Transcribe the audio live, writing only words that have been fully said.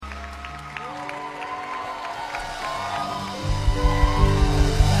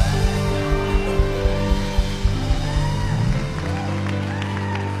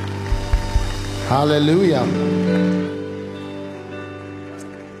Hallelujah.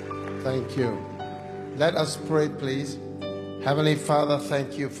 Thank you. Let us pray, please. Heavenly Father,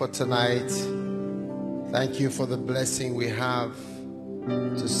 thank you for tonight. Thank you for the blessing we have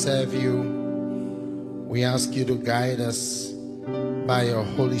to serve you. We ask you to guide us by your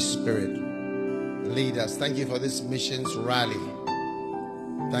Holy Spirit. Lead us. Thank you for this missions rally.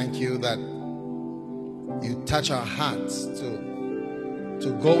 Thank you that you touch our hearts to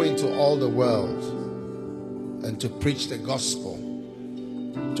go into all the world and to preach the gospel,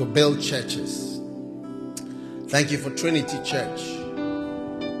 to build churches. Thank you for Trinity Church.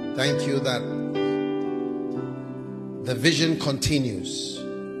 Thank you that the vision continues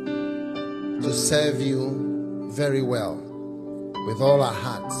to serve you very well with all our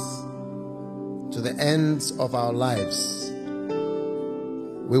hearts to the ends of our lives.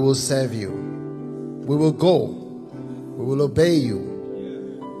 We will serve you. We will go. We will obey you.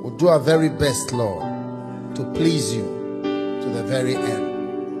 We'll do our very best, Lord, to please you to the very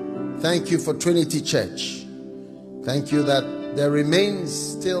end. Thank you for Trinity Church. Thank you that there remains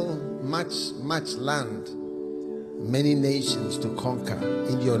still much land, many nations to conquer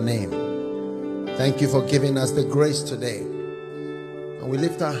in your name. Thank you for giving us the grace today. And we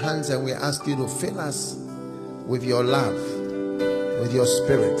lift our hands and we ask you to fill us with your love, with your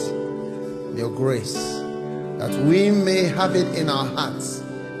spirit, your grace, that we may have it in our hearts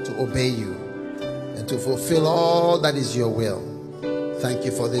to obey you and to fulfill all that is your will. Thank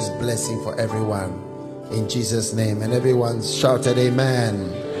you for this blessing for everyone. In Jesus' name. And everyone shouted amen.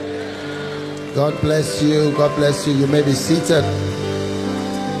 God bless you. God bless you. You may be seated.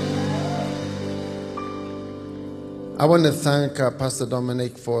 I want to thank Pastor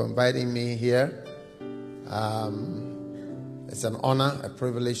Dominic for inviting me here. It's an honor, a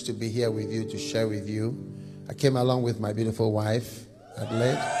privilege to be here with you, to share with you. I came along with my beautiful wife,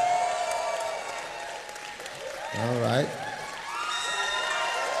 Adelaide. All right.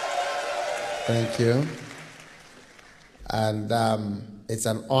 Thank you. And it's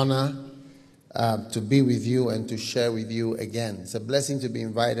an honor to be with you and to share with you again. It's a blessing to be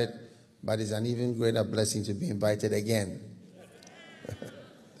invited, but it's an even greater blessing to be invited again.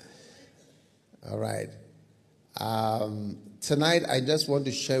 All right. Tonight, I just want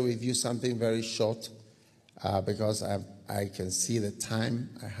to share with you something very short because I can see the time.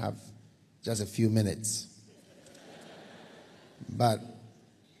 I have just a few minutes. But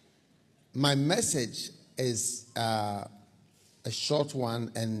my message is a short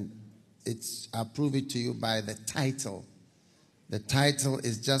one, and I'll prove it to you by the title. The title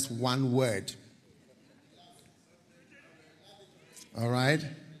is just one word. All right?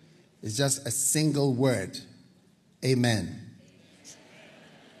 It's just a single word. Amen.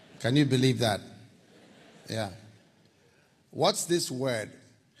 Can you believe that? Yeah. What's this word?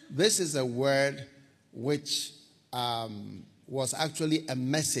 This is a word which was actually a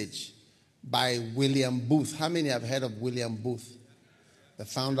message by William Booth. How many have heard of William Booth, the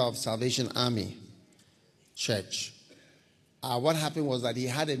founder of Salvation Army Church? What happened was that he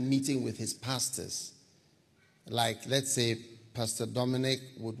had a meeting with his pastors. Like, let's say Pastor Dominic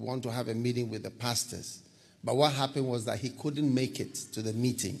would want to have a meeting with the pastors. But what happened was that he couldn't make it to the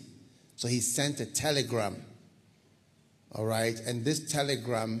meeting. So he sent a telegram. All right? And this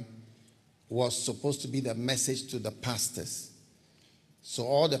telegram was supposed to be the message to the pastors. So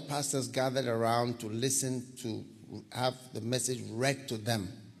all the pastors gathered around to listen, to have the message read to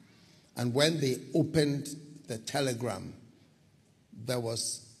them. And when they opened the telegram, there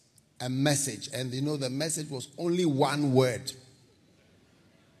was a message. And you know, the message was only one word.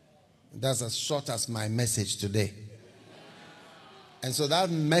 That's as short as my message today. And so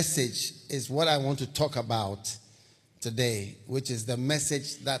that message is what I want to talk about today, which is the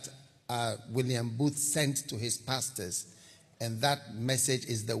message that William Booth sent to his pastors. And that message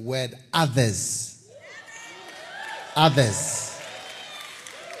is the word others. Others.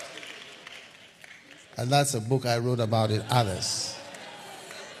 And that's a book I wrote about it, Others.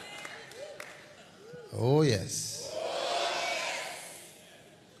 Oh, yes.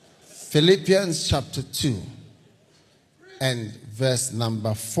 Philippians chapter 2 and verse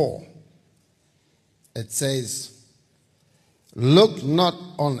number 4. It says, Look not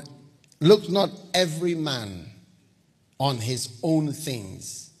every man on his own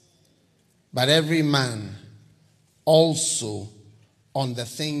things, but every man also on the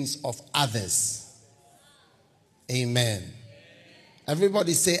things of others. Amen.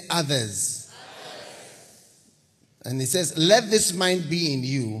 Everybody say others. And he says, let this mind be in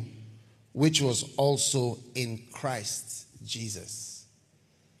you, which was also in Christ Jesus.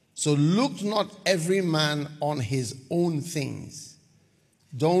 So look not every man on his own things,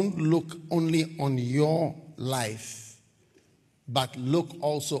 Don't look only on your life, but look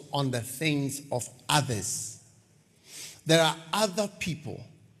also on the things of others. There are other people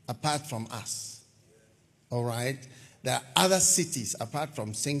apart from us. All right? There are other cities apart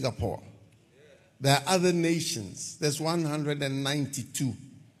from Singapore. There are other nations. There's 192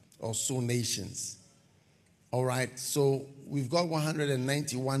 or so nations. All right? So we've got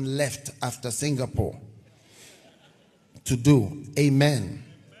 191 left after Singapore to do. Amen.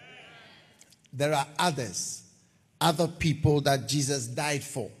 There are others, other people that Jesus died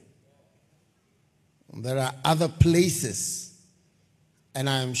for. There are other places. And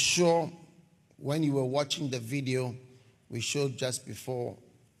I am sure when you were watching the video we showed just before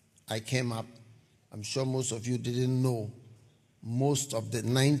I came up, I'm sure most of you didn't know most of the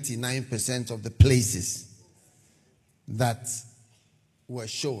 99% of the places that were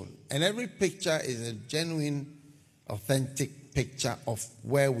shown. And every picture is a genuine, authentic picture of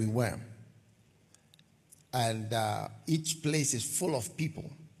where we were. And each place is full of people.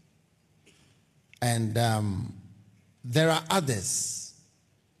 And there are others.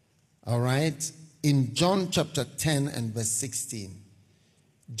 All right? In John chapter 10 and verse 16,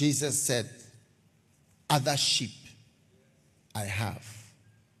 Jesus said, other sheep I have.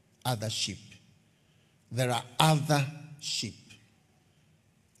 Other sheep. There are other sheep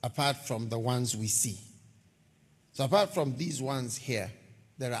apart from the ones we see. So apart from these ones here,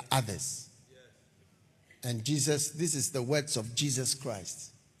 there are others. And Jesus, this is the words of Jesus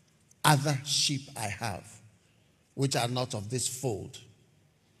Christ. Other sheep I have, which are not of this fold.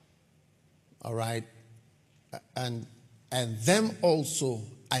 All right? And them also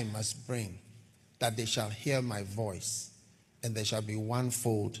I must bring, that they shall hear my voice, and there shall be one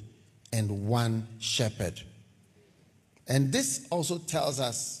fold and one shepherd. And this also tells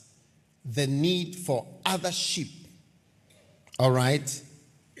us the need for other sheep. All right?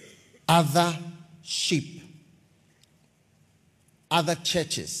 Other sheep. Other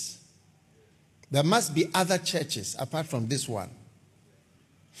churches. There must be other churches apart from this one.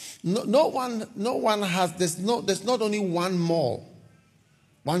 No one has, there's not only one mall,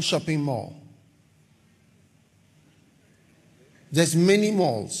 one shopping mall. There's many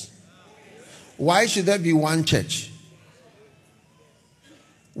malls. Why should there be one church?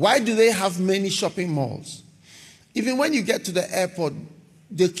 Why do they have many shopping malls? Even when you get to the airport,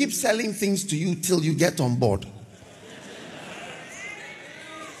 they keep selling things to you till you get on board.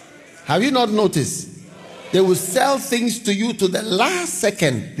 Have you not noticed? They will sell things to you to the last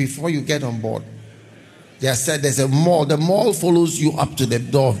second before you get on board. They said there's a mall. The mall follows you up to the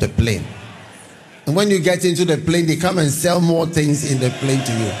door of the plane. And when you get into the plane, they come and sell more things in the plane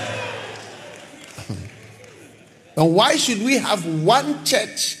to you. And why should we have one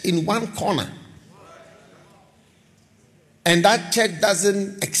church in one corner? And that church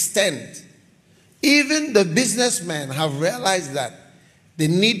doesn't extend. Even the businessmen have realized that they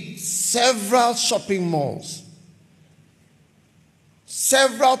need several shopping malls,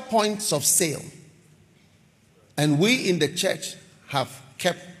 several points of sale. And we in the church have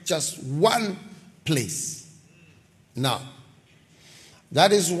kept just one place. Now,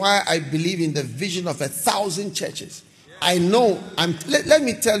 that is why I believe in the vision of 1,000 churches. I know, let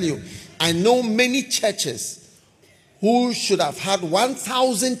me tell you, I know many churches who should have had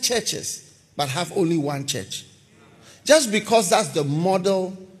 1,000 churches but have only one church. Just because that's the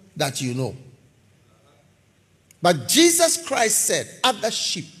model that you know. But Jesus Christ said, other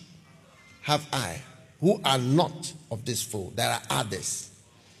sheep have I, who are not of this fold. There are others.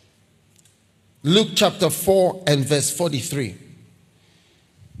 Luke chapter 4 and verse 43.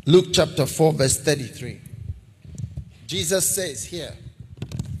 Luke chapter 4 verse 33. Jesus says here,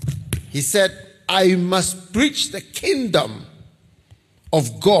 he said, I must preach the kingdom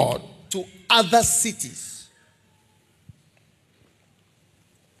of God to other cities.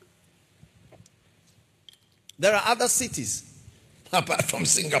 There are other cities apart from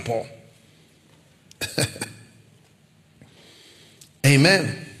Singapore.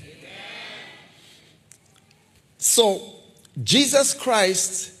 Amen. So, Jesus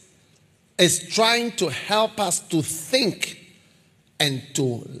Christ is trying to help us to think and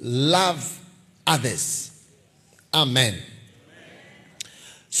to love others. Amen.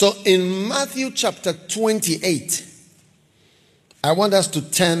 So, in Matthew chapter 28, I want us to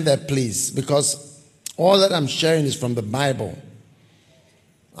turn there, please, because all that I'm sharing is from the Bible.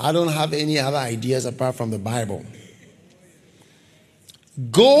 I don't have any other ideas apart from the Bible.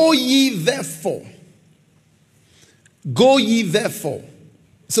 Go ye therefore. Go ye therefore.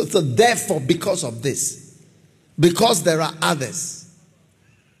 So therefore, because of this, because there are others,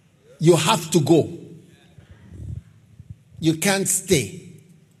 you have to go. You can't stay.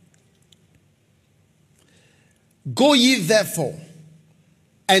 Go ye therefore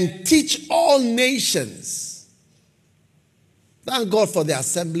and teach all nations. Thank God for the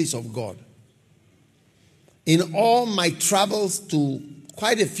assemblies of God. In all my travels to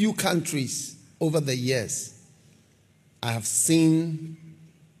quite a few countries over the years, I have seen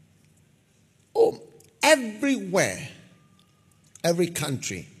everywhere, every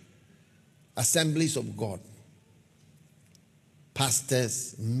country, assemblies of God,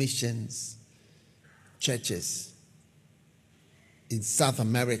 pastors, missions, churches in South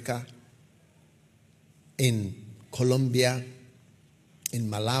America, in Colombia, in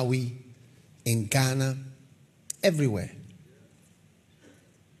Malawi, in Ghana, everywhere.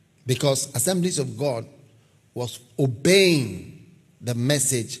 Because Assemblies of God was obeying the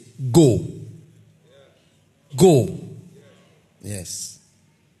message, go. Go. Yes.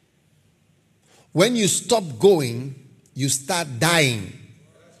 When you stop going, you start dying.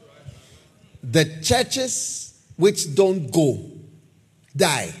 The churches which don't go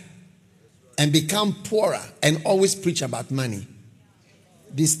die and become poorer and always preach about money.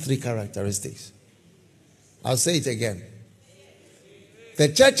 These three characteristics. I'll say it again. The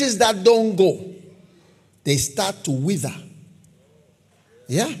churches that don't go, they start to wither.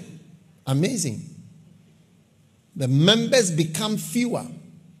 Yeah? Amazing. The members become fewer.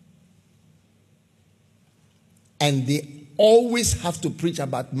 And they always have to preach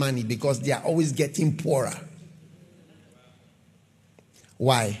about money because they are always getting poorer.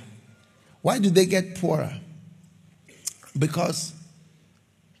 Why? Why do they get poorer? Because,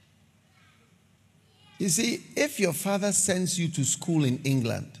 you see, if your father sends you to school in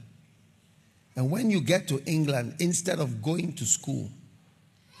England, and when you get to England, instead of going to school,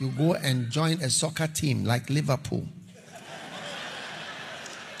 you go and join a soccer team like Liverpool.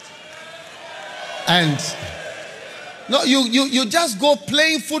 And no, you just go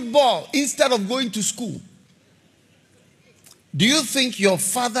playing football instead of going to school. Do you think your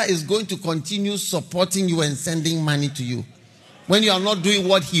father is going to continue supporting you and sending money to you when you are not doing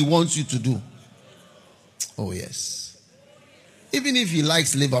what he wants you to do? Oh, yes. Even if he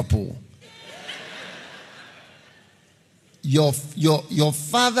likes Liverpool. Your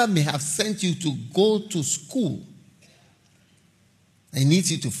father may have sent you to go to school and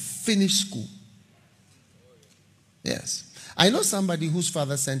needs you to finish school. Yes. I know somebody whose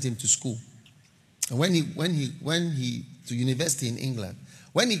father sent him to school. And when he to university in England,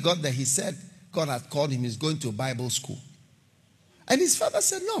 when he got there, he said God had called him, he's going to Bible school. And his father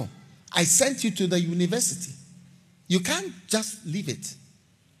said, no, I sent you to the university. You can't just leave it.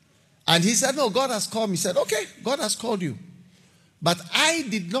 And he said, no, God has called me. He said, okay, God has called you. But I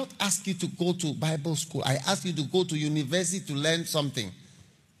did not ask you to go to Bible school. I asked you to go to university to learn something.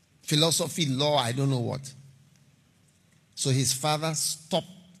 Philosophy, law, I don't know what. So his father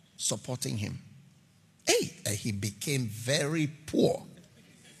stopped supporting him. He became very poor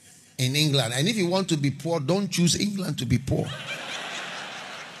in England. And if you want to be poor, don't choose England to be poor.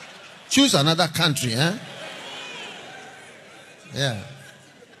 Choose another country, huh? Yeah.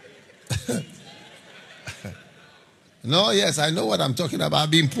 No, yes, I know what I'm talking about.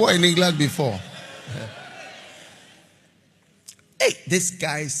 I've been poor in England before. This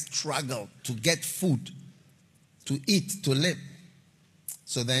guy struggled to get food, to eat, to live.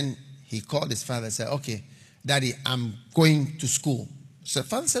 So then he called his father and said, okay, Daddy, I'm going to school. So the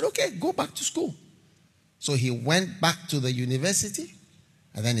father said, okay, go back to school. So he went back to the university,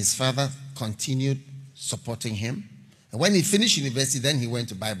 and then his father continued supporting him. And when he finished university, then he went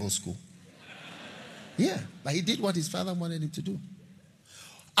to Bible school. Yeah, but he did what his father wanted him to do.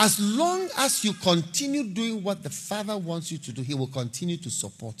 As long as you continue doing what the Father wants you to do, he will continue to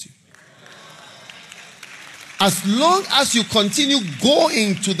support you. As long as you continue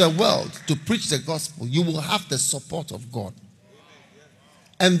going to the world to preach the gospel, you will have the support of God.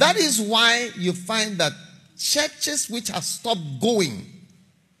 And that is why you find that churches which have stopped going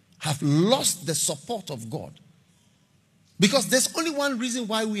have lost the support of God. Because there's only one reason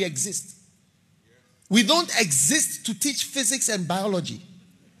why we exist. We don't exist to teach physics and biology.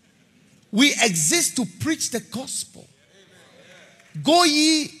 We exist to preach the gospel. Go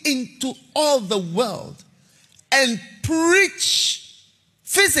ye into all the world and preach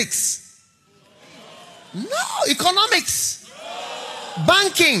physics. No. Economics.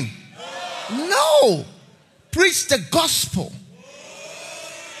 Banking. No. Preach the gospel.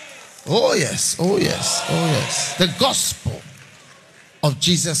 Oh yes, oh yes, oh yes. The gospel of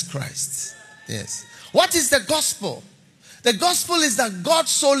Jesus Christ. Yes. What is the gospel? The gospel is that God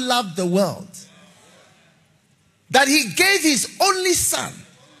so loved the world that he gave his only son,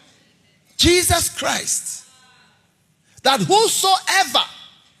 Jesus Christ, that whosoever,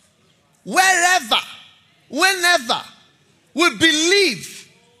 wherever, whenever we believe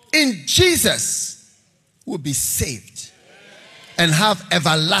in Jesus, will be saved and have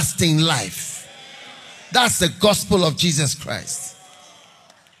everlasting life. That's the gospel of Jesus Christ.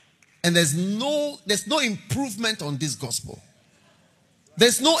 And there's no improvement on this gospel.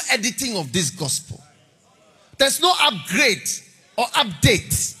 There's no editing of this gospel. There's no upgrade or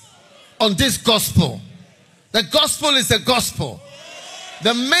update on this gospel. The gospel is the gospel.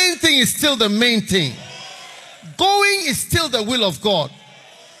 The main thing is still the main thing. Going is still the will of God.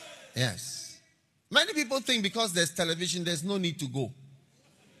 Yes. Many people think because there's television, there's no need to go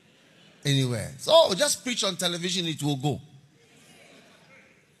anywhere. So just preach on television, it will go.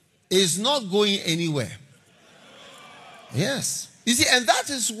 It's not going anywhere. Yes. You see, and that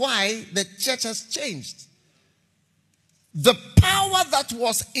is why the church has changed. The power that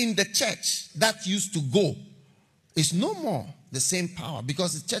was in the church that used to go is no more the same power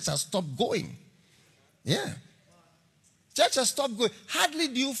because the church has stopped going. Yeah. Church has stopped going. Hardly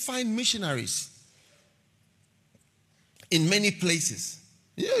do you find missionaries in many places.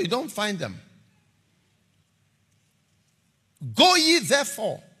 Yeah, you don't find them. Go ye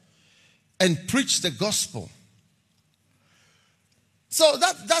therefore and preach the gospel. So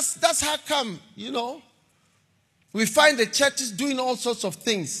that's how come, we find the churches doing all sorts of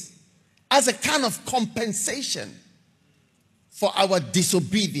things as a kind of compensation for our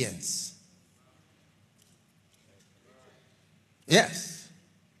disobedience. Yes.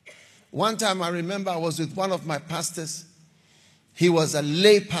 One time I remember I was with one of my pastors. He was a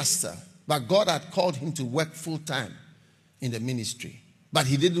lay pastor, but God had called him to work full time in the ministry, but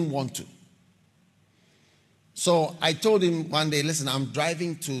he didn't want to. So I told him one day, listen, I'm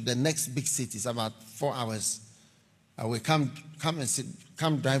driving to the next big city. It's about 4 hours. I will come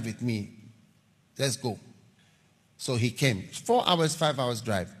drive with me. Let's go. So he came. 4 hours, 5 hours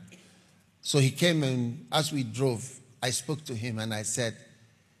drive. So he came, and as we drove, I spoke to him and I said,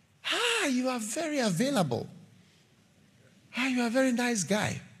 you are very available. You are a very nice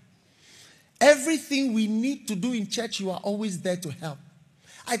guy. Everything we need to do in church, you are always there to help.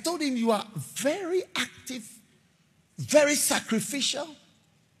 I told him you are very active, very sacrificial,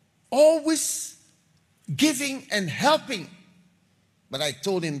 always giving and helping. But I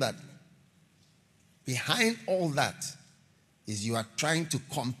told him that behind all that is you are trying to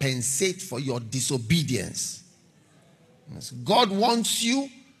compensate for your disobedience. God wants you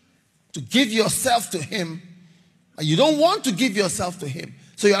to give yourself to him, but you don't want to give yourself to him.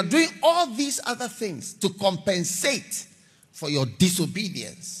 So you are doing all these other things to compensate for your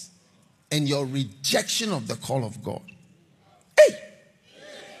disobedience and your rejection of the call of God. Hey!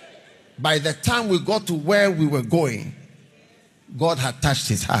 By the time we got to where we were going, God had touched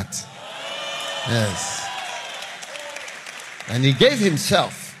his heart. Yes. And he gave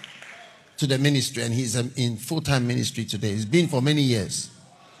himself to the ministry, and he's in full-time ministry today. He's been for many years.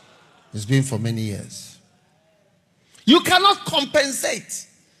 He's been for many years. You cannot compensate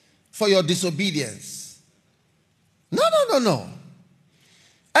for your disobedience. No.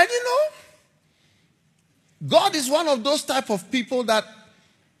 And God is one of those type of people that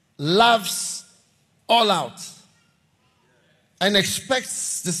loves all out and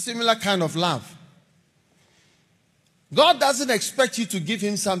expects the similar kind of love. God doesn't expect you to give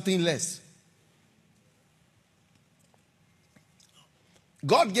him something less.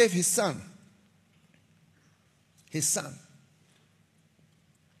 God gave his son. His son.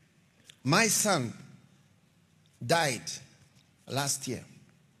 My son died last year.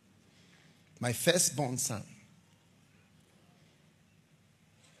 My firstborn son.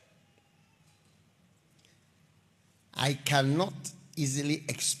 I cannot easily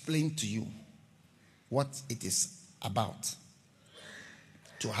explain to you what it is about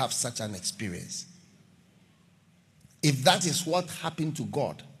to have such an experience. If that is what happened to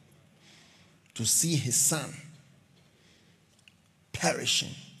God, to see his son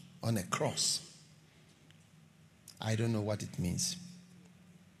perishing on a cross, I don't know what it means.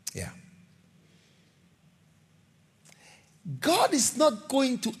 Yeah. God is not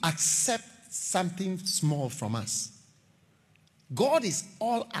going to accept something small from us. God is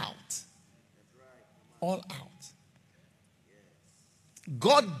all out. All out.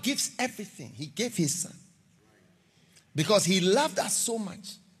 God gives everything. He gave his son. Because he loved us so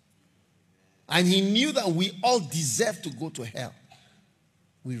much. And he knew that we all deserve to go to hell.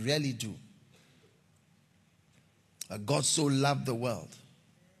 We really do. But God so loved the world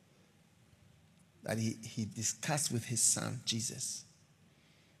that he discussed with his son, Jesus,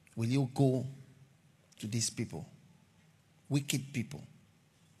 will you go to these people? Wicked people.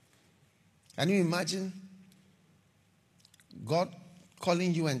 Can you imagine God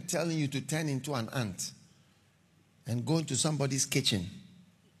calling you and telling you to turn into an ant and go into somebody's kitchen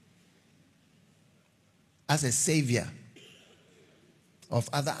as a savior of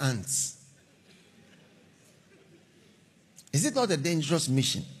other ants? Is it not a dangerous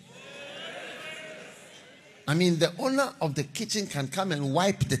mission? I mean, the owner of the kitchen can come and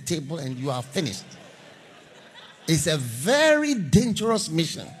wipe the table and you are finished. It's a very dangerous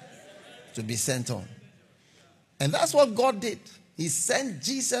mission to be sent on. And that's what God did. He sent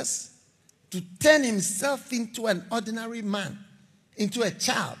Jesus to turn himself into an ordinary man, into a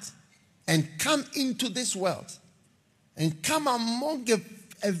child, and come into this world and come among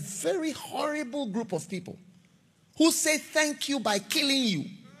a very horrible group of people who say thank you by killing you.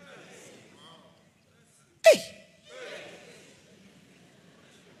 Hey!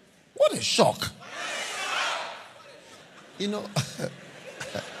 What a shock. You know,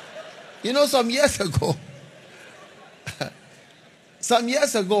 some years ago,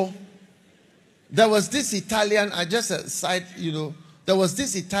 there was this Italian, there was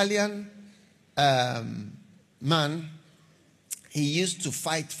this Italian man. He used to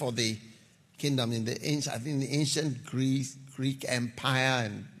fight for the kingdom in the ancient Greek Empire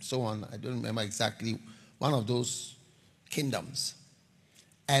and so on. I don't remember exactly one of those kingdoms.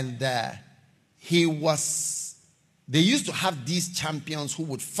 And they used to have these champions who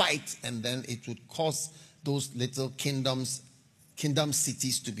would fight, and then it would cause those little kingdom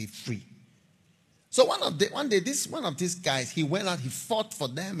cities to be free. So one day, one of these guys, he went out, he fought for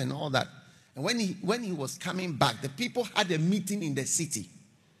them and all that. And when he was coming back, the people had a meeting in the city.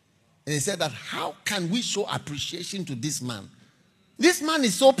 And they said that, how can we show appreciation to this man? This man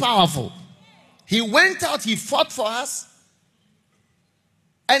is so powerful. He went out, he fought for us.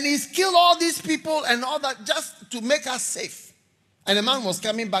 And he's killed all these people and all that just to make us safe. And the man was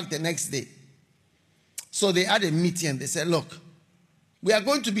coming back the next day. So they had a meeting and they said, look, we are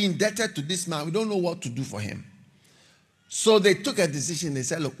going to be indebted to this man. We don't know what to do for him. So they took a decision. They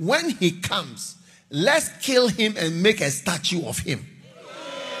said, look, when he comes, let's kill him and make a statue of him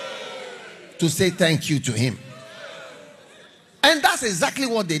to say thank you to him. And that's exactly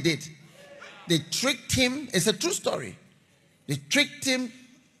what they did. They tricked him. It's a true story. They tricked him.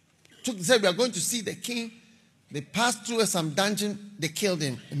 Said, we are going to see the king. They passed through some dungeon. They killed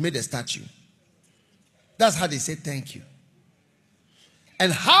him and made a statue. That's how they said thank you.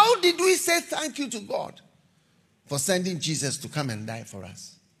 And how did we say thank you to God? For sending Jesus to come and die for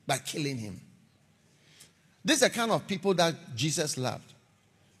us. By killing him. This is the kind of people that Jesus loved.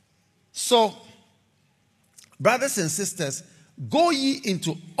 So, brothers and sisters, go ye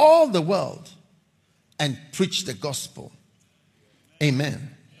into all the world and preach the gospel.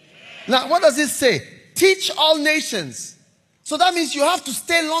 Amen. Now, what does it say? Teach all nations. So that means you have to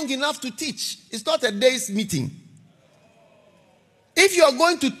stay long enough to teach. It's not a day's meeting. If you are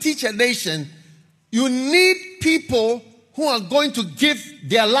going to teach a nation, you need people who are going to give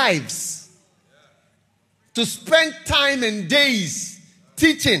their lives to spend time and days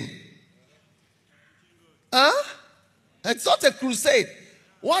teaching. Huh? It's not a crusade.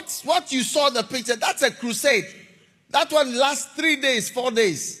 What you saw the picture, that's a crusade. That one lasts 3 days, 4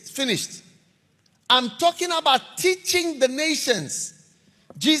 days. It's finished. I'm talking about teaching the nations.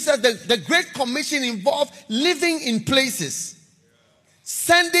 Jesus, the Great Commission involved living in places.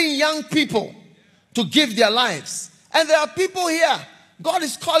 Sending young people to give their lives. And there are people here. God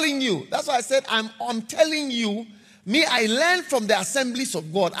is calling you. That's why I said, I'm telling you, I learned from the assemblies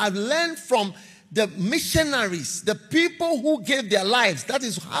of God. I've learned from the missionaries, the people who gave their lives. That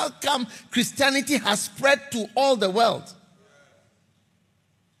is how come Christianity has spread to all the world.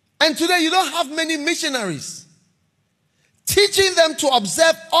 And today you don't have many missionaries. Teaching them to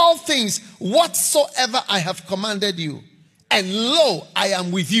observe all things whatsoever I have commanded you. And lo, I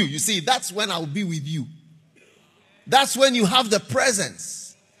am with you. You see, that's when I'll be with you. That's when you have the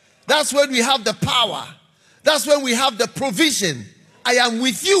presence. That's when we have the power. That's when we have the provision. I am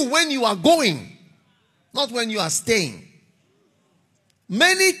with you when you are going, not when you are staying.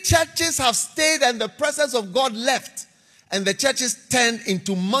 Many churches have stayed and the presence of God left. And the churches turned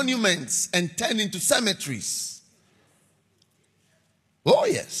into monuments and turned into cemeteries. Oh,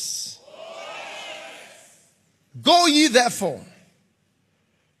 yes. Go ye therefore,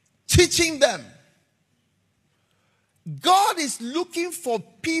 teaching them. God is looking for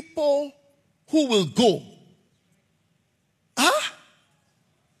people who will go. Huh?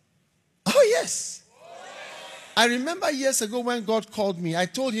 Oh, yes. I remember years ago when God called me, I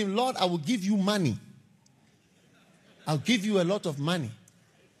told him, Lord, I will give you money. I'll give you a lot of money.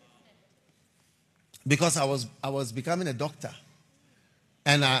 Because I was becoming a doctor.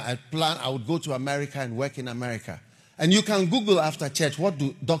 And I planned I would go to America and work in America. And you can Google after church, what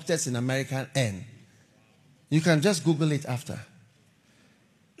do doctors in America earn? You can just Google it after.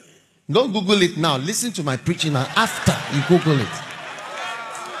 Don't Google it now. Listen to my preaching now. After you Google it.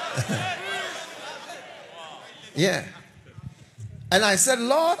 Yeah. And I said,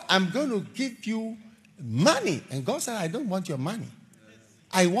 Lord, I'm going to give you money. And God said, I don't want your money.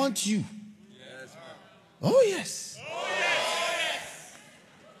 I want you. Oh, yes.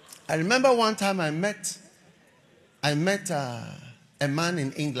 I remember one time I met a man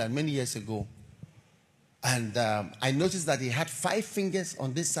in England many years ago. And I noticed that he had 5 fingers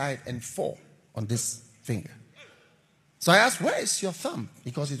on this side and 4 on this finger. So I asked, where is your thumb?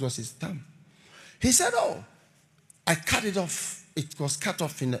 Because it was his thumb. He said, oh, I cut it off. It was cut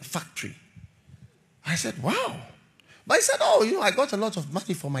off in a factory. I said, wow. But he said, oh, I got a lot of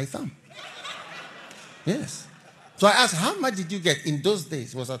money for my thumb. Yes. So I asked, how much did you get in those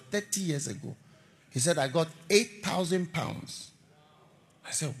days? It was 30 years ago. He said, I got 8,000 pounds.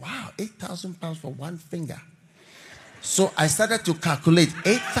 I said, wow, 8,000 pounds for one finger. So I started to calculate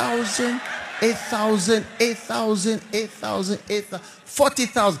 8,000, 8,000, 8,000, 8,000, 8,000,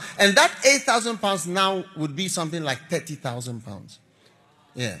 40,000. And that 8,000 pounds now would be something like 30,000 pounds.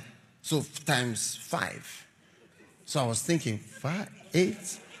 Yeah. So times 5. So I was thinking, 5,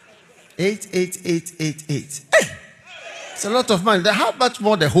 8, 8, 8, 8, 8, 8. Hey! It's a lot of money. Then how much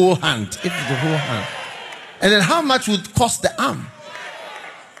more the whole hand? If the whole hand. And then how much would cost the arm?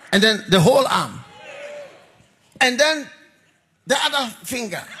 And then the whole arm. And then the other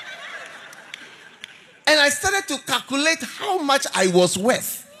finger. And I started to calculate how much I was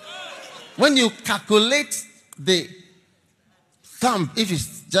worth. When you calculate the thumb, if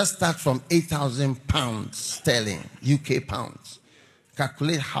it's just start from 8,000 pounds sterling, UK pounds,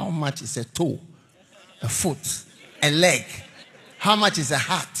 calculate how much is a toe, a foot, a leg, how much is a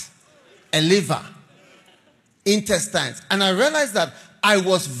heart, a liver, intestines. And I realized that I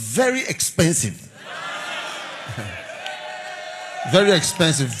was very expensive. Very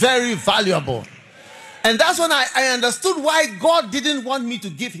expensive, very valuable. And that's when I understood why God didn't want me to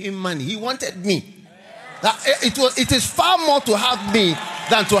give him money. He wanted me. It is far more to have me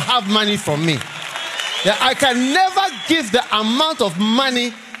than to have money from me. Yeah, I can never give the amount of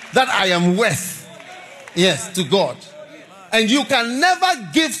money that I am worth. Yes, to God. And you can never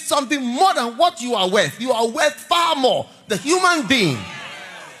give something more than what you are worth. You are worth far more. The human being.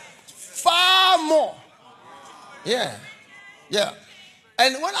 Far more. Yeah. Yeah.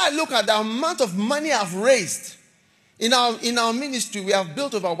 And when I look at the amount of money I've raised, in our ministry, we have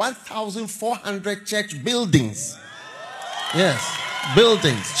built over 1,400 church buildings. Yes.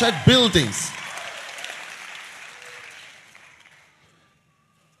 Buildings. Church buildings.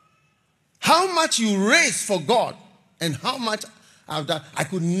 How much you raise for God and how much I've done, I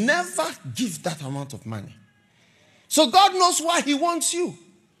could never give that amount of money. So God knows why he wants you.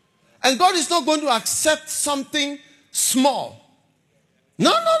 And God is not going to accept something small.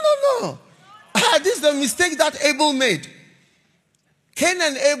 No. This is the mistake that Abel made. Cain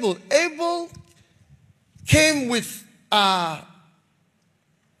and Abel. Abel came with an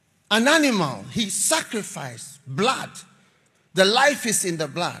animal. He sacrificed blood. The life is in the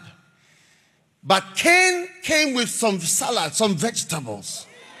blood. But Cain came with some salad, some vegetables.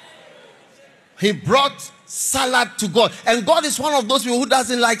 He brought salad to God. And God is one of those people who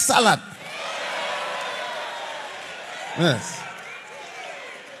doesn't like salad. Yes.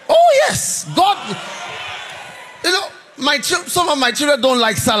 Oh, yes. God, some of my children don't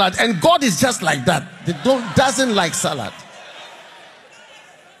like salad. And God is just like that. They doesn't like salad.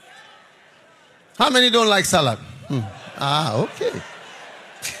 How many don't like salad? Okay.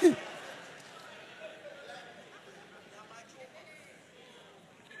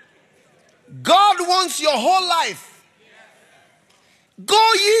 God wants your whole life.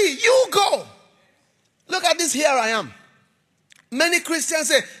 Go ye, you go. Look at this, here I am. Many Christians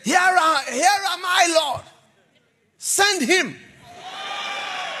say, here am I, Lord. Send him.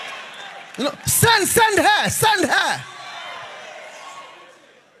 Send her.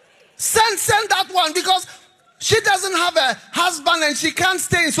 Send that one, because she doesn't have a husband and she can't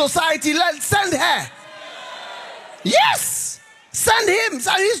stay in society. Send her. Yes. Send him.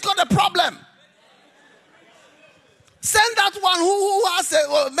 He's got a problem. Send that one who has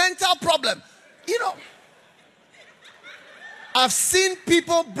a mental problem. I've seen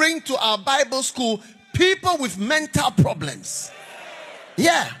people bring to our Bible school people with mental problems.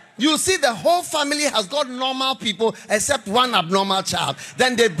 Yeah. You see the whole family has got normal people except one abnormal child.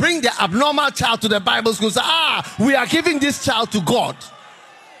 Then they bring the abnormal child to the Bible school and say, we are giving this child to God.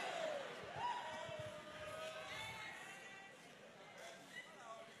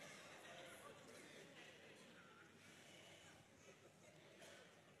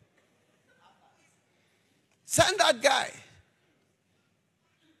 Send that guy.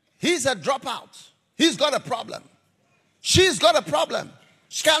 He's a dropout. He's got a problem. She's got a problem.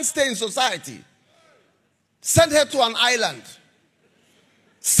 She can't stay in society. Send her to an island.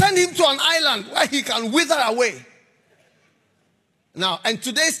 Send him to an island where he can wither away. Now, in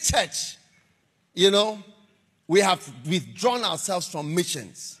today's church, we have withdrawn ourselves from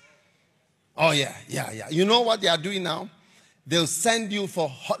missions. Oh, yeah. You know what they are doing now? They'll send you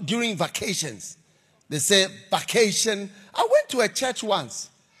during vacations. They say, vacation. I went to a church once.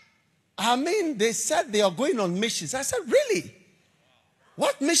 They said they are going on missions. I said, really?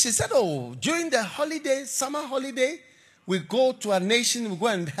 What mission? He said, during the holiday, summer holiday, we go to a nation, we go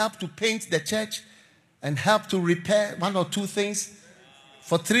and help to paint the church and help to repair one or two things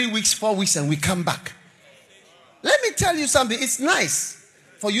for 3 weeks, 4 weeks, and we come back. Let me tell you something. It's nice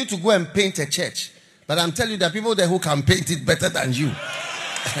for you to go and paint a church. But I'm telling you, there are people there who can paint it better than you.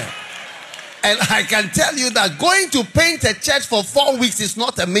 And I can tell you that going to paint a church for 4 weeks is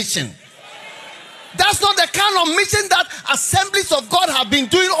not a mission. That's not the kind of mission that Assemblies of God have been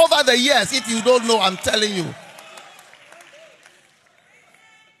doing over the years. If you don't know, I'm telling you.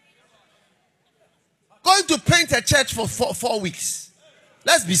 Going to paint a church for 4 weeks.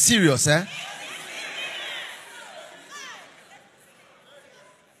 Let's be serious, eh?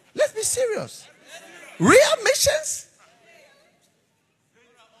 Let's be serious. Real missions.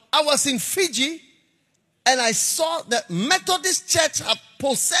 I was in Fiji and I saw the Methodist church have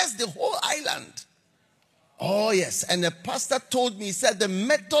possessed the whole island. Oh, yes. And the pastor told me, he said the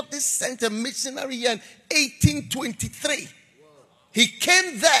Methodists sent a missionary here in 1823. He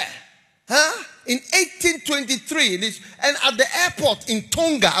came there in 1823. And at the airport in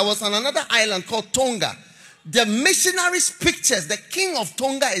Tonga, I was on another island called Tonga. The missionaries' pictures, the king of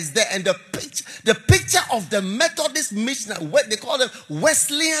Tonga is there, and the picture of the Methodist missionary, they call them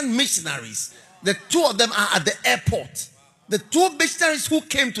Wesleyan missionaries. The two of them are at the airport. The two missionaries who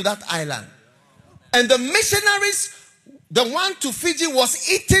came to that island. And the missionaries, the one to Fiji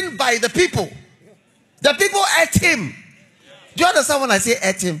was eaten by the people. The people ate him. Do you understand when I say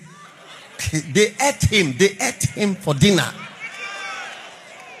ate him? They ate him. They ate him for dinner.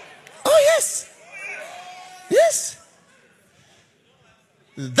 Oh, yes. Yes.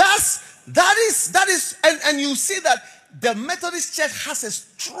 That is, and you see that the Methodist Church has a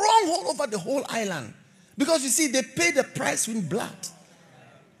stronghold over the whole island. Because you see, they pay the price in blood.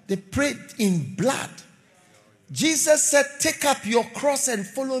 They prayed in blood. Jesus said, take up your cross and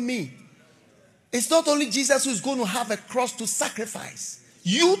follow me. It's not only Jesus who's going to have a cross to sacrifice.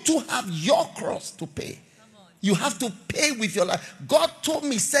 You too have your cross to pay. You have to pay with your life. God told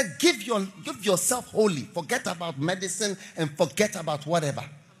me, he said, give yourself wholly. Forget about medicine and forget about whatever.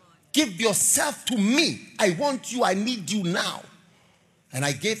 Give yourself to me. I want you. I need you now. And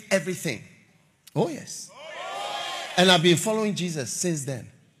I gave everything. Oh, yes. And I've been following Jesus since then.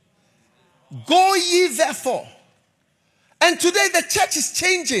 Go ye therefore. And today the church is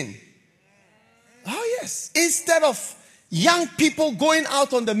changing. Oh, yes. Instead of young people going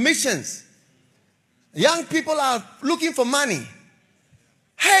out on the missions, young people are looking for money.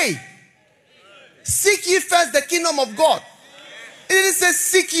 Hey, seek ye first the kingdom of God. It didn't say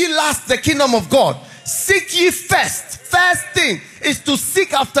seek ye last the kingdom of God. Seek ye first. First thing is to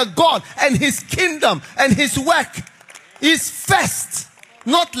seek after God and his kingdom and his work is first,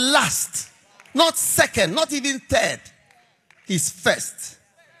 not last, not second, not even third. He's first.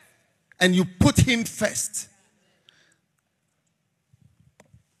 And you put him first.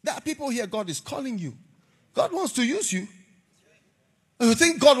 There are people here, God is calling you. God wants to use you. And you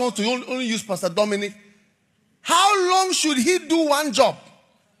think God wants to only use Pastor Dominic? How long should he do one job?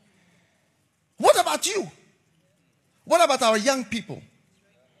 What about you? What about our young people?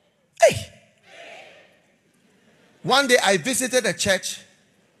 Hey! One day I visited a church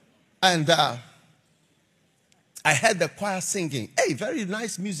and I heard the choir singing. Hey, very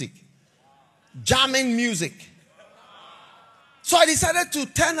nice music. Jamming music. So I decided to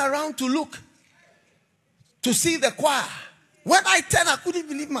turn around to look, to see the choir. When I turned, I couldn't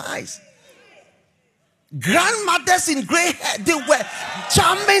believe my eyes. Grandmothers in gray hair, they were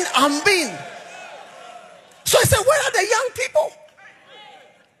jamming and being. So I said, where are the young people?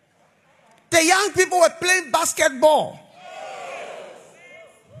 The young people were playing basketball.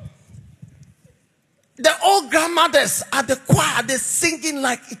 The old grandmothers at the choir, they're singing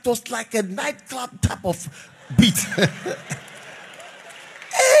like it was like a nightclub type of beat.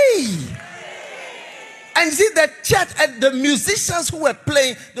 Hey! And see the church and the musicians who were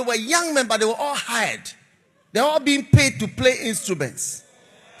playing, they were young men, but they were all hired. They're all being paid to play instruments.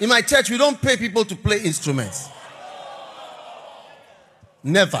 In my church, we don't pay people to play instruments.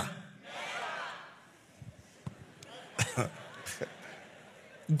 Never.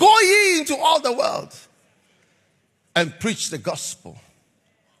 Go ye into all the world and preach the gospel,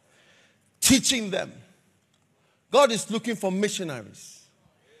 teaching them. God is looking for missionaries,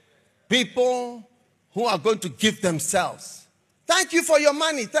 people who are going to give themselves. Thank you for your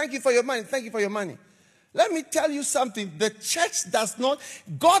money. Thank you for your money. Thank you for your money. Let me tell you something. The church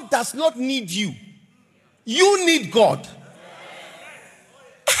God does not need you. You need God.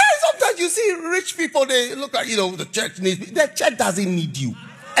 Sometimes you see rich people, they look like, the church needs me. The church doesn't need you.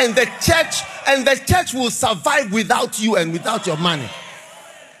 And the church will survive without you and without your money.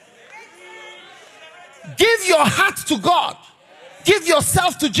 Give your heart to God. Give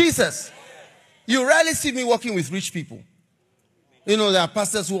yourself to Jesus. You rarely see me working with rich people. There are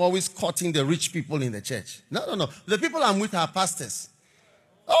pastors who are always courting the rich people in the church. No. The people I'm with are pastors.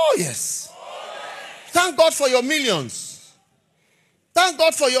 Oh, yes. Thank God for your millions. Thank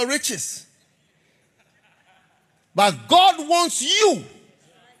God for your riches. But God wants you.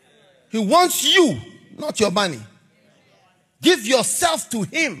 He wants you, not your money. Give yourself to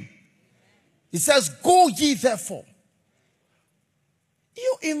Him. He says, go ye therefore.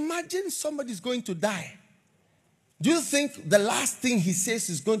 You imagine somebody's going to die. Do you think the last thing he says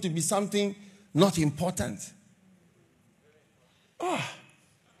is going to be something not important?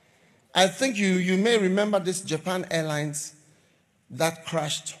 I think you may remember this Japan Airlines that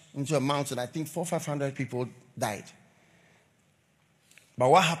crashed into a mountain. I think 400 or 500 people died. But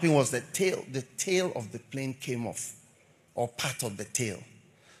what happened was the tail of the plane came off, or part of the tail.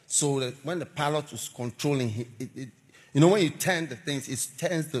 So that when the pilot was controlling, when you turn the things, it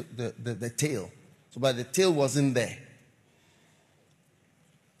turns the tail. So, but the tail wasn't there.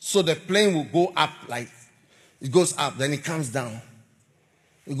 So the plane will go up, like it goes up, then it comes down.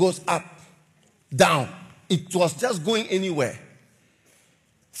 It goes up, down. It was just going anywhere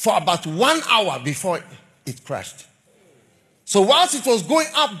for about 1 hour before it crashed. So whilst it was going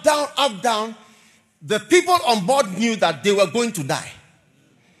up, down, the people on board knew that they were going to die.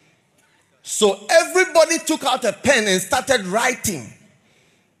 So everybody took out a pen and started writing.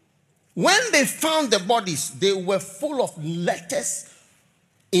 When they found the bodies, they were full of letters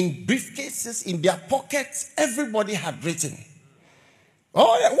in briefcases, in their pockets. Everybody had written.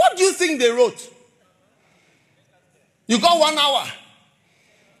 Oh, yeah. What do you think they wrote? You got 1 hour.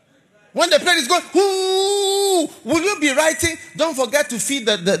 When the plane is going, ooh, will you be writing? Don't forget to feed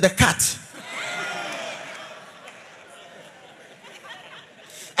the cat.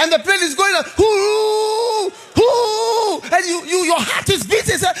 And the plane is going, ooh, ooh, and your heart is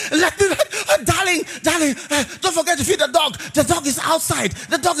beating. Darling, don't forget to feed the dog. The dog is outside.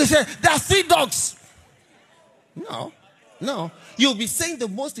 The dog is here. There are 3 dogs. No. You'll be saying the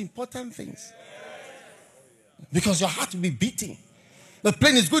most important things because your heart will be beating. The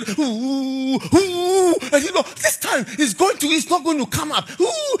plane is going, ooh, ooh, and this time it's not going to come up.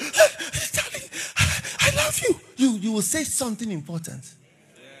 Ooh, darling, I love you. You will say something important.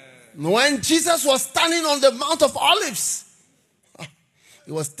 When Jesus was standing on the Mount of Olives,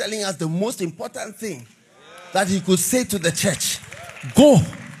 he was telling us the most important thing that he could say to the church. Go.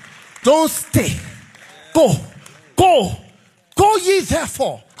 Don't stay. Go. Go ye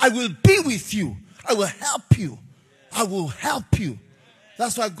therefore. I will be with you. I will help you. I will help you.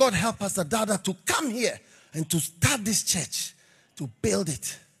 That's why God helped Pastor Dada to come here and to start this church, to build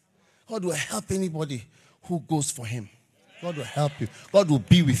it. God will help anybody who goes for him. God will help you. God will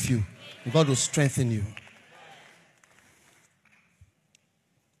be with you. God will strengthen you.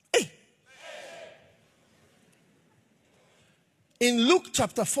 Hey. In Luke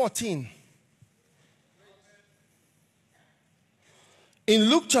chapter 14. In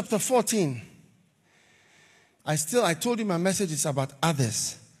Luke chapter 14. I told you my message is about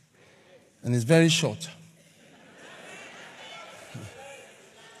others. And it's very short.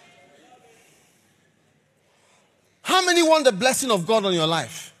 How many want the blessing of God on your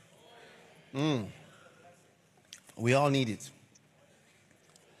life? We all need it.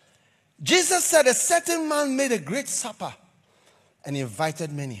 Jesus said a certain man made a great supper and he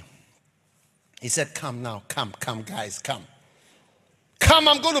invited many. He said, come now, come guys, come. Come,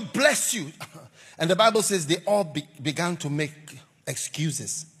 I'm going to bless you. And the Bible says they all began to make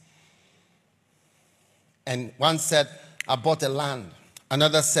excuses. And one said, I bought a land.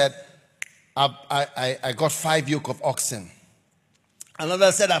 Another said, I got 5 yoke of oxen.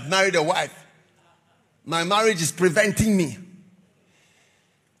 Another said, I've married a wife. My marriage is preventing me.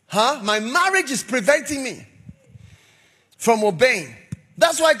 My marriage is preventing me from obeying.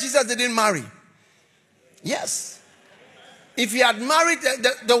 That's why Jesus didn't marry. Yes. If he had married,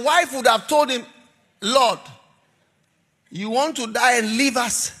 the wife would have told him, Lord, you want to die and leave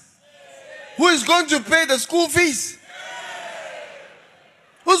us? Who is going to pay the school fees?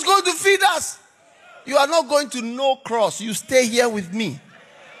 feed us. You are not going to no cross. You stay here with me.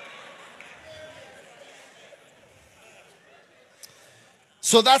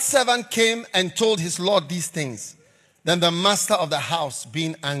 So that servant came and told his Lord these things. Then the master of the house,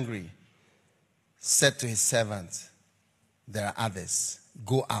 being angry, said to his servant, there are others.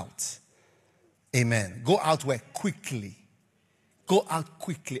 Go out. Amen. Go out where? Quickly. Go out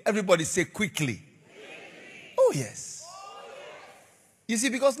quickly. Everybody say quickly. Oh, yes. You see,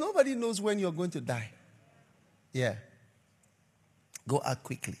 because nobody knows when you're going to die. Yeah. Go out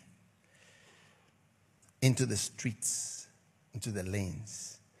quickly. Into the streets, into the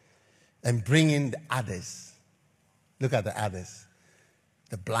lanes, and bring in the others. Look at the others.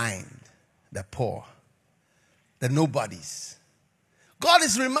 The blind, the poor, the nobodies. God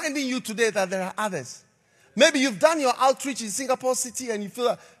is reminding you today that there are others. Maybe you've done your outreach in Singapore City and you feel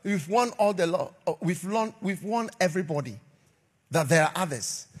that we've won all the law. We've won everybody. That there are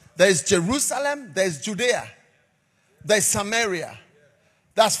others. There is Jerusalem, there is Judea, there is Samaria.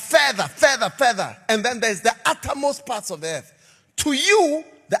 That's further. And then there's the uttermost parts of the earth. To you,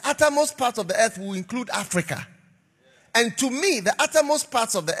 the uttermost parts of the earth will include Africa. And to me, the uttermost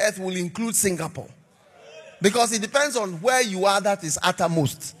parts of the earth will include Singapore. Because it depends on where you are, that is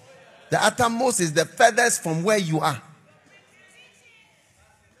uttermost. The uttermost is the furthest from where you are.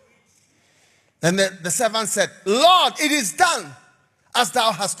 And the servant said, Lord, it is done as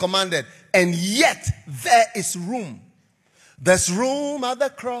thou hast commanded. And yet there is room. There's room at the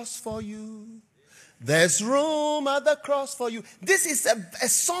cross for you. There's room at the cross for you. This is a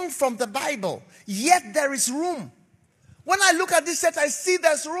song from the Bible. Yet there is room. When I look at this set, I see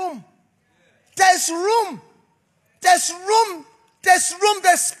there's room. There's room. There's room. There's room.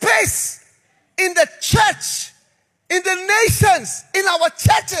 There's space in the church, in the nations, in our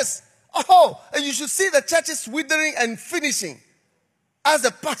churches. Oh, and you should see the churches withering and finishing. As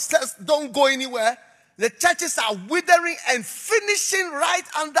the pastors don't go anywhere, the churches are withering and finishing right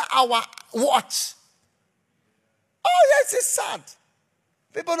under our watch. Oh, yes, it's sad.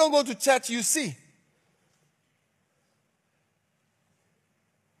 People don't go to church, you see.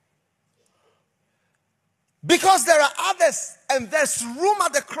 Because there are others, and there's room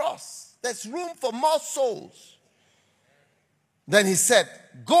at the cross. There's room for more souls. Then he said,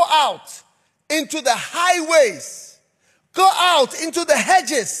 go out into the highways. Go out into the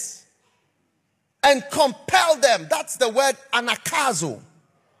hedges and compel them. That's the word anakazo.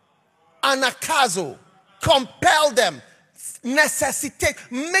 Anakazo. Compel them. Necessitate.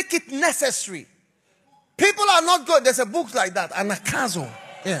 Make it necessary. People are not good. There's a book like that. Anakazo.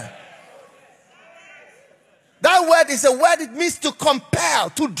 Yeah. That word is a word, it means to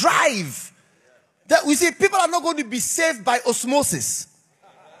compel, to drive. That we see, people are not going to be saved by osmosis.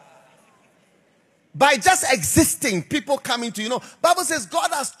 By just existing, people coming to, Bible says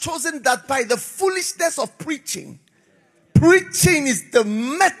God has chosen that by the foolishness of preaching. Preaching is the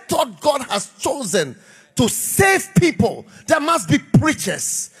method God has chosen to save people. There must be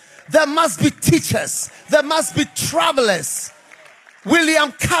preachers. There must be teachers. There must be travelers.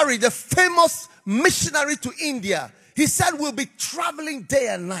 William Carey, the famous missionary to India, he said we'll be traveling day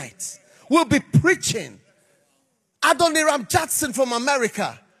and night. We'll be preaching. Adoniram Judson from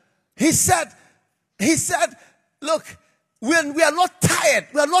America, he said, look, we are not tired.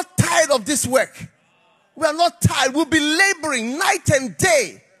 We are not tired of this work. We are not tired. We'll be laboring night and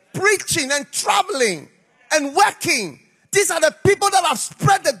day, preaching and traveling and working. These are the people that have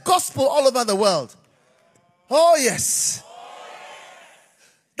spread the gospel all over the world. Oh, yes.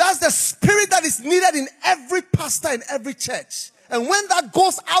 That's the spirit that is needed in every pastor in every church. And when that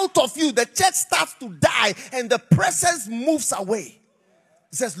goes out of you, the church starts to die and the presence moves away.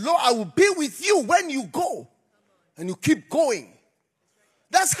 It says, Lord, I will be with you when you go. And you keep going.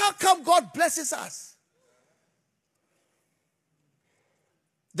 That's how come God blesses us.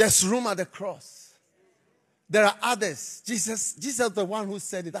 There's room at the cross. There are others. Jesus is the one who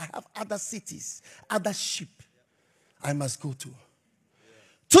said it. I have other cities, other sheep I must go to.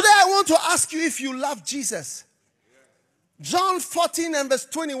 Today I want to ask you if you love Jesus. John 14 and verse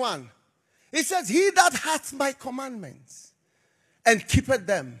 21. It says, he that hath my commandments and keepeth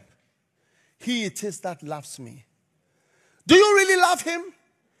them, he it is that loves me. Do you really love him?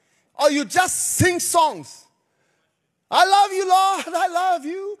 Or you just sing songs? I love you, Lord. I love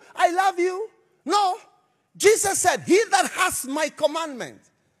you. I love you. No. Jesus said, he that has my commandment.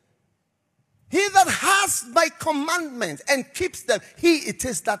 He that has my commandments and keeps them, he it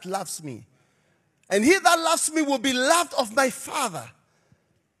is that loves me. And he that loves me will be loved of my Father.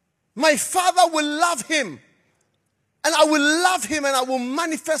 My Father will love him. And I will love him and I will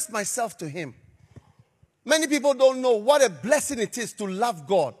manifest myself to him. Many people don't know what a blessing it is to love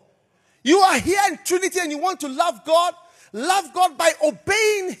God. You are here in Trinity and you want to love God. Love God by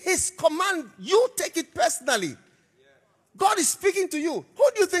obeying his command. You take it personally. God is speaking to you.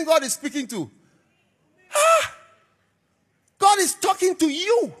 Who do you think God is speaking to? God is talking to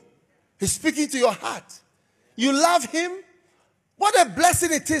you. He's speaking to your heart. You love him. What a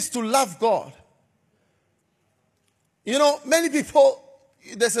blessing it is to love God. You know, many people,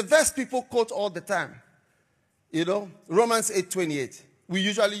 there's a verse people quote all the time. You know, Romans 8:28. We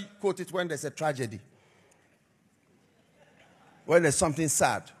usually quote it when there's a tragedy. When there's something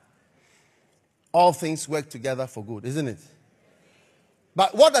sad. All things work together for good, isn't it?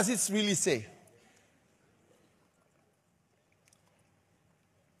 But what does it really say?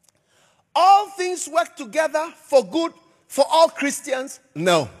 All things work together for good for all Christians?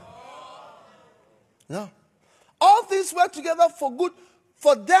 No. No. All things work together for good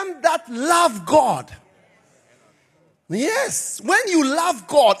for them that love God. Yes. When you love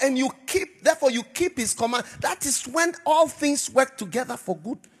God and you keep his command, that is when all things work together for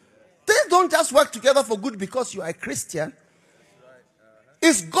good. They don't just work together for good because you are a Christian.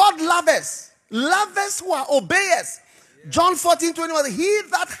 It's God lovers. Lovers who are obeyers. John 14:21. He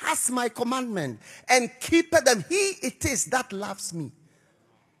that has my commandment and keepeth them, he it is that loves me.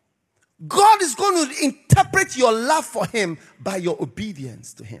 God is going to interpret your love for him by your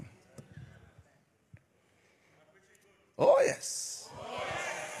obedience to him. Oh yes.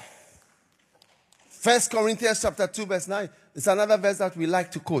 1 Corinthians chapter 2 verse 9. It's another verse that we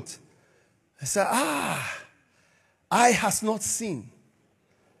like to quote. It says, eye has not seen.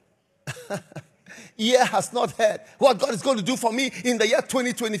 Ear has not heard what God is going to do for me in the year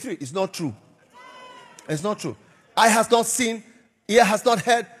 2023. It's not true. It's not true. Eye has not seen, ear has not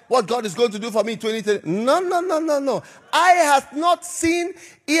heard what God is going to do for me in 2023. No. Eye has not seen,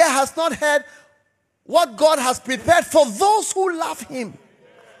 ear has not heard what God has prepared for those who love him.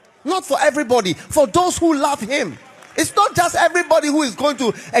 Not for everybody, for those who love him. It's not just everybody who is going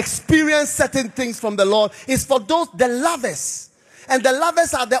to experience certain things from the Lord. It's for those, the lovers. And the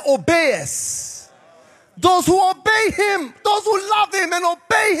lovers are the obeyers. Those who obey him. Those who love him and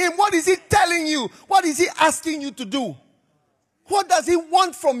obey him. What is he telling you? What is he asking you to do? What does he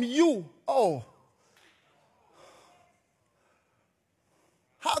want from you? Oh.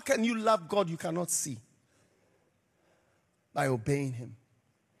 How can you love God you cannot see? By obeying him.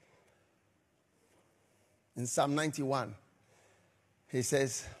 In Psalm 91, he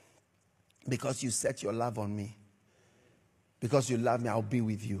says, because you set your love on me, because you love me, I'll be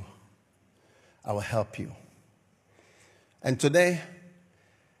with you. I will help you. And today,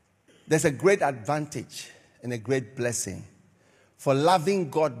 there's a great advantage and a great blessing for loving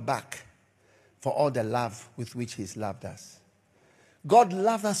God back for all the love with which he's loved us. God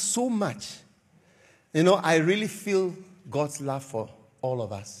loved us so much. You know, I really feel God's love for all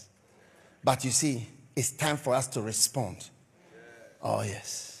of us. But you see, it's time for us to respond. Oh,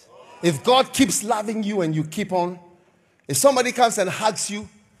 yes. If God keeps loving you and you keep on, if somebody comes and hugs you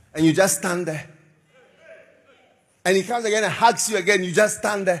and you just stand there, and he comes again and hugs you again, you just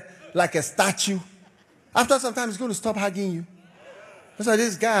stand there like a statue. After some time, he's going to stop hugging you. That's why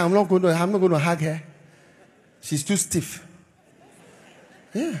this guy, I'm not going to hug her. She's too stiff.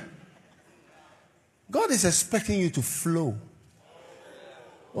 Yeah. God is expecting you to flow.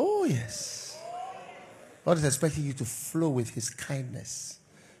 Oh, yes. God is expecting you to flow with his kindness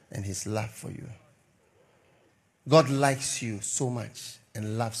and his love for you. God likes you so much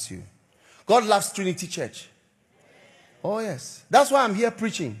and loves you. God loves Trinity Church. Oh, yes. That's why I'm here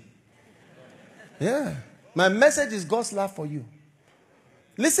preaching. Yeah. My message is God's love for you.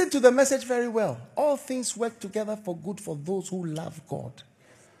 Listen to the message very well. All things work together for good for those who love God.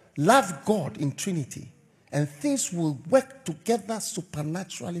 Love God in Trinity, and things will work together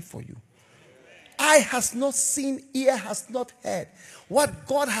supernaturally for you. Eye has not seen, ear has not heard what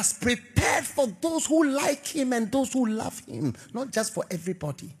God has prepared for those who like him and those who love him. Not just for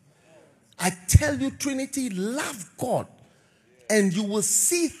everybody. I tell you, Trinity, love God. And you will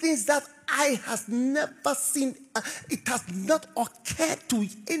see things that eye has never seen. It has not occurred to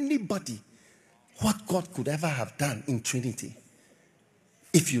anybody what God could ever have done in Trinity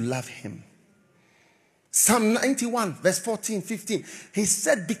if you love him. Psalm 91, verse 14, 15. He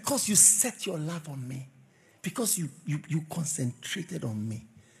said, because you set your love on me, because you concentrated on me,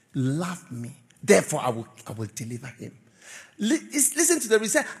 love me, therefore I will deliver him. Listen to the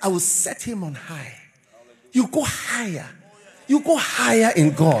result. I will set him on high. You go higher. You go higher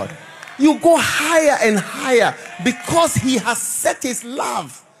in God. You go higher and higher because he has set his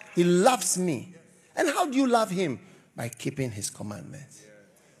love. He loves me. And how do you love him? By keeping his commandments.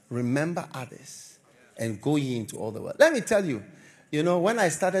 Remember others and go ye into all the world. Let me tell you, You know, when I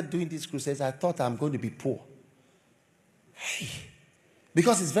started doing these crusades, I thought I'm going to be poor. Hey,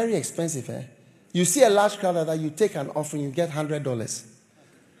 because it's very expensive. Eh? You see a large crowd like that, you take an offering, you get $100.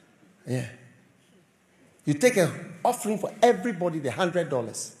 Yeah. You take an offering for everybody, the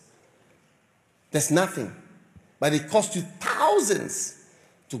 $100. There's nothing. But it costs you thousands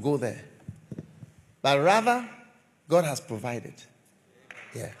to go there. But rather, God has provided.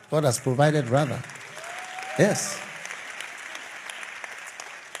 Yeah. God has provided rather. Yes.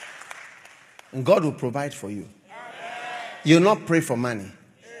 And God will provide for you. You'll not pray for money.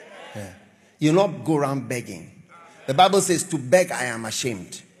 Yeah. You'll not go around begging. The Bible says, to beg I am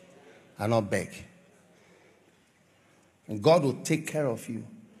ashamed. I not beg. And God will take care of you.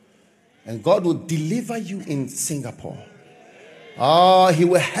 And God will deliver you in Singapore. Oh, He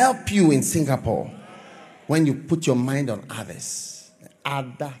will help you in Singapore when you put your mind on others,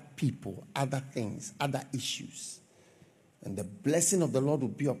 other people, other things, other issues. And the blessing of the Lord will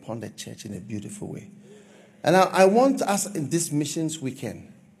be upon the church in a beautiful way. And I want us in this missions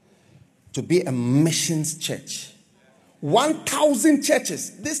weekend to be a missions church. 1,000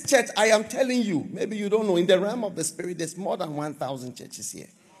 churches. This church, I am telling you, maybe you don't know, in the realm of the spirit, there's more than 1,000 churches here.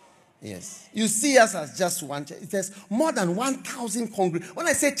 Yes. You see us as just one church. There's more than 1,000 congregations. When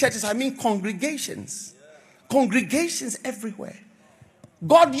I say churches, I mean congregations. Congregations everywhere.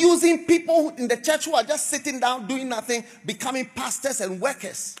 God using people in the church who are just sitting down, doing nothing, becoming pastors and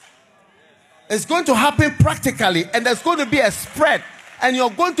workers. It's going to happen practically, and there's going to be a spread. And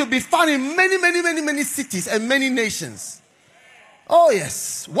you're going to be found in many cities and many nations. Oh,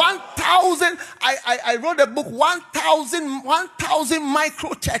 yes. 1,000. I wrote a book, 1,000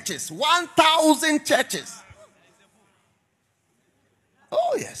 micro churches. 1,000 churches.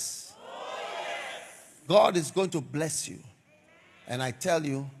 Oh, yes. God is going to bless you. And I tell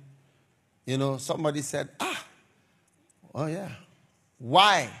you, you know, somebody said, oh, yeah.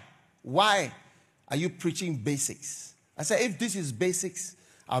 Why are you preaching basics? I said, if this is basics,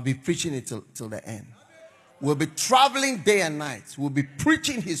 I'll be preaching it till the end. We'll be traveling day and night. We'll be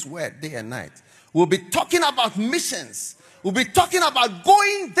preaching His word day and night. We'll be talking about missions. We'll be talking about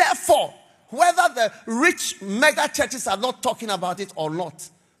going therefore. Whether the rich mega churches are not talking about it or not,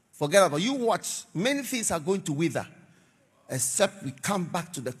 forget about it. You watch. Many things are going to wither. Except we come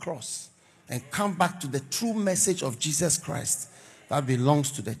back to the cross and come back to the true message of Jesus Christ that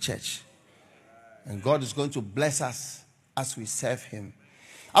belongs to the church. And God is going to bless us as we serve Him.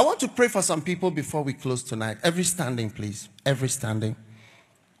 I want to pray for some people before we close tonight. Every standing, please. Every standing.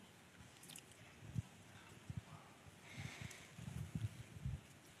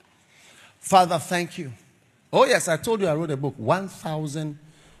 Father, thank you. Oh, yes, I told you I wrote a book. 1,000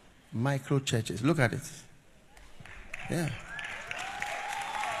 micro churches. Look at it. Yeah.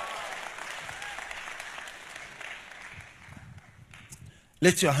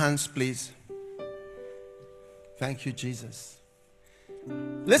 Lift your hands, please. Thank you, Jesus.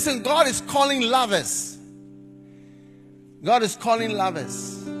 Listen, God is calling lovers. God is calling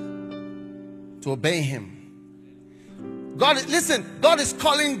lovers to obey Him. God is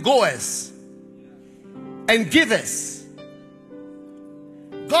calling goers and givers.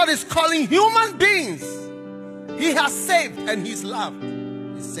 God is calling human beings He has saved and He's loved.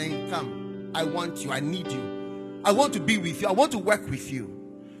 He's saying, come, I want you, I need you. I want to be with you. I want to work with you.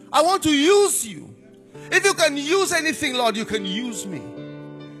 I want to use you. If you can use anything, Lord, you can use me.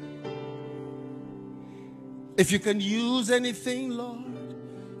 If you can use anything, Lord,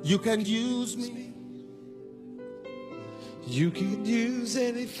 you can use me. You can use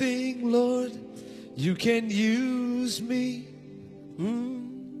anything, Lord. You can use me.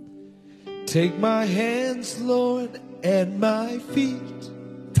 Take my hands, Lord, and my feet.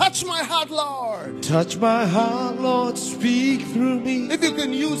 Touch my heart, Lord. Touch my heart, Lord. Speak through me. If you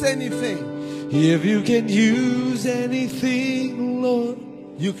can use anything. If you can use anything, Lord,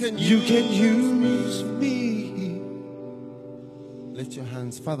 you can use me. Lift your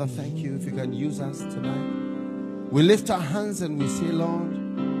hands. Father, thank you. If you can use us tonight. We lift our hands and we say, Lord,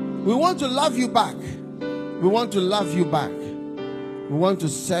 we want to love you back. We want to love you back. We want to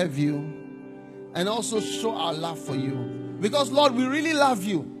serve you and also show our love for you. Because, Lord, we really love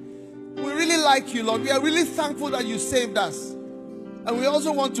you. We really like you, Lord. We are really thankful that you saved us. And we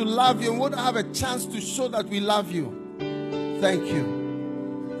also want to love you and want to have a chance to show that we love you. Thank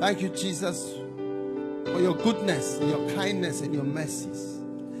you. Thank you, Jesus, for your goodness and your kindness and your mercies.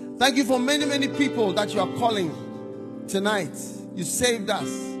 Thank you for many people that you are calling tonight. You saved us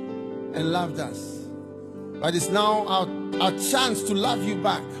and loved us. But it's now our chance to love you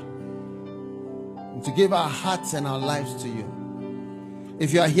back and to give our hearts and our lives to you.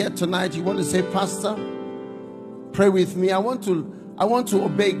 If you are here tonight, you want to say, Pastor, pray with me. I want to I want to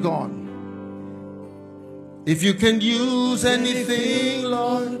obey God. If you can use anything,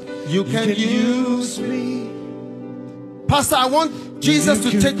 Lord, you can use me. Pastor, I want Jesus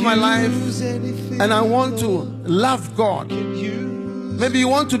to take my life, and I want to love God. Maybe you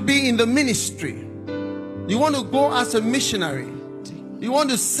want to be in the ministry. You want to go as a missionary. You want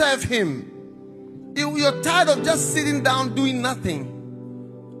to serve Him. You're tired of just sitting down doing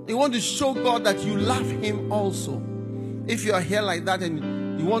nothing. You want to show God that you love Him also. If you are here like that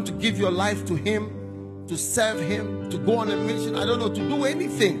and you want to give your life to Him, to serve Him, to go on a mission, I don't know, to do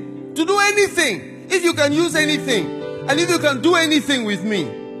anything. To do anything. If you can use anything, and if you can do anything with me,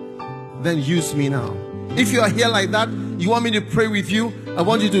 then use me now. If you are here like that, you want me to pray with you, I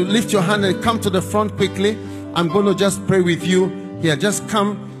want you to lift your hand and come to the front quickly. I'm going to just pray with you. Here, just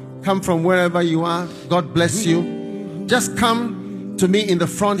come from wherever you are. God bless you. Just come to me in the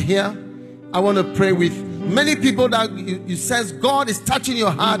front here. I want to pray with many people that you says God is touching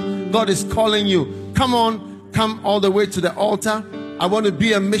your heart. God is calling you. Come on, come all the way to the altar. I want to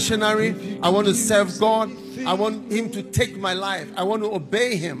be a missionary. I want to serve God. I want Him to take my life. I want to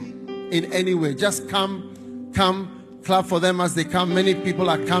obey Him in any way. Just come, clap for them as they come. Many people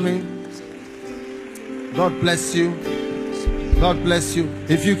are coming. God bless you. God bless you.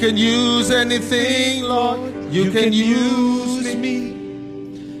 If you can use anything, Lord, you can use me.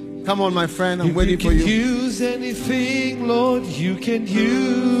 Come on, my friend, I'm waiting for you. If you can use anything, Lord, you can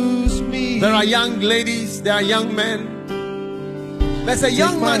use me. There are young ladies, there are young men. There's a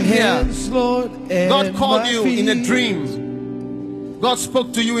young man here. God called you in a dream. God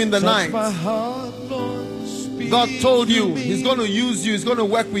spoke to you in the night. God told you He's going to use you. He's going to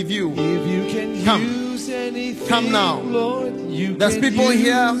work with you. Come now. There's people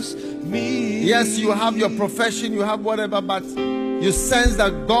here. Yes, you have your profession, you have whatever, but you sense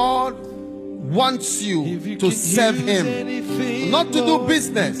that God wants you to serve Him. Not to do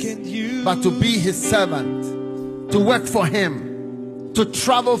business, but to be His servant. To work for Him. To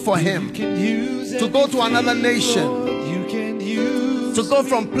travel for Him. To go to another nation. To go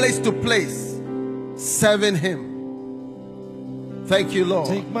from place to place. Serving Him. Thank you, Lord.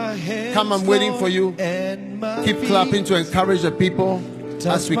 Come, I'm waiting for you. Keep clapping to encourage the people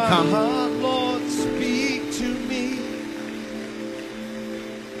as we come. Lord, speak to me.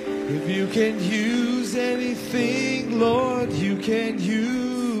 If you can use anything, Lord, you can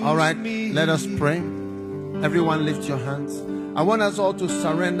use. All right, me. let us pray. Everyone lift your hands. I want us all to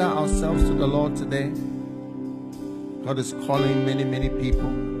surrender ourselves to the Lord today. God is calling many, many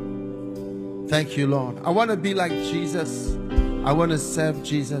people. Thank you, Lord. I want to be like Jesus. I want to serve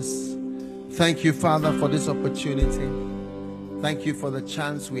Jesus. Thank you, Father, for this opportunity. Thank you for the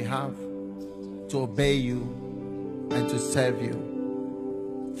chance we have to obey you and to serve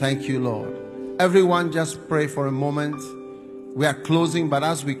you. Thank you, Lord. Everyone just pray for a moment. We are closing, but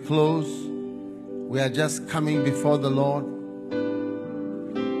as we close, we are just coming before the Lord.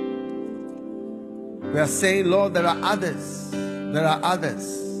 We are saying, Lord, there are others. There are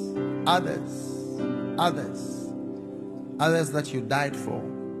others. Others that you died for.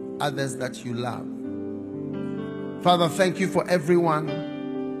 Others that you love. Father, thank you for everyone.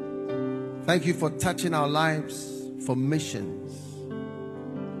 Thank you for touching our lives for missions.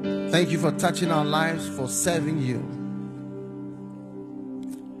 Thank you for touching our lives for serving you.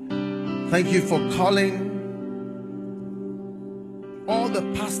 Thank you for calling all the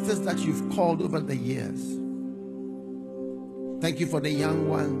pastors that you've called over the years. Thank you for the young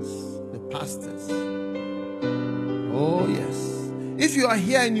ones, the pastors. Oh, yes. If you are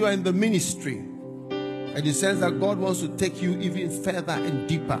here and you are in the ministry and you sense that God wants to take you even further and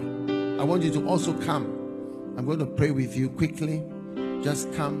deeper, I want you to also come. I'm going to pray with you quickly.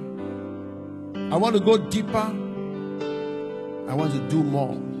 Just come. I want to go deeper. I want to do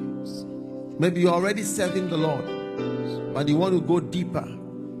more. Maybe you're already serving the Lord, but you want to go deeper.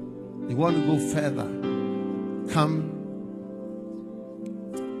 You want to go further. Come.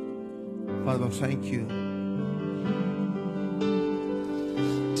 Father, thank you.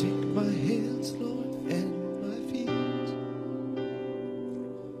 Take my hands, Lord, and my feet.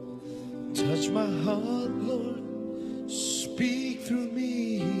 Touch my heart, Lord. Speak through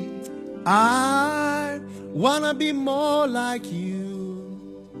me. I want to be more like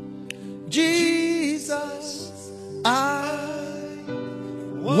you. Jesus, I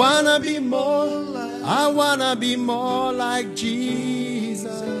want to be more like, I want to be more like Jesus.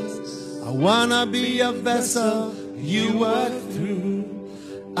 I want to be a vessel you work through.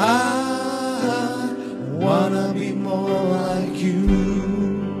 I want to be more like you.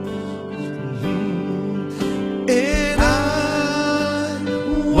 And I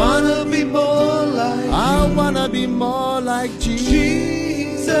want to be more like I want to be more like Jesus.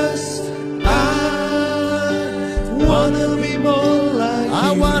 Jesus, I wanna be more like you.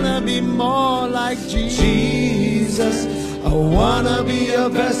 I wanna be more like Jesus, I wanna be a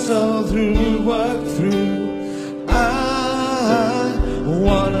vessel through work through. I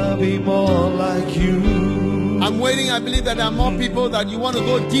wanna be more like you. I'm waiting. I believe that there are more people that you want to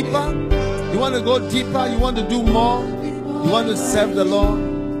go deeper. You want to go deeper. You want to do more. You want to serve the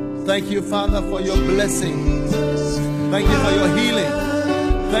Lord. Thank you, Father, for your blessings. Thank you for your healing.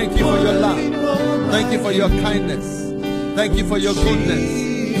 Thank you for your love. Thank you for your kindness. Thank you for your goodness.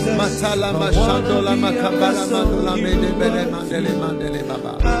 Matala mashandola makabara mandola mende bele mandele mandele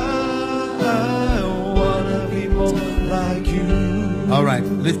baba. I wanna be more like you. All right,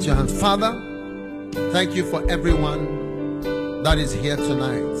 lift your hands. Father, thank you for everyone that is here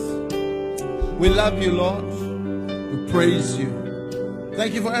tonight. We love you, Lord. We praise you.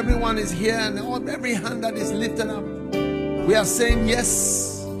 Thank you for everyone is here and every hand that is lifted up. We are saying yes.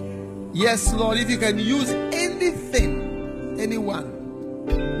 Yes, Lord. If you can use anything, anyone,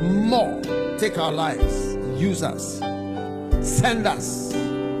 more, take our lives. Use us. Send us.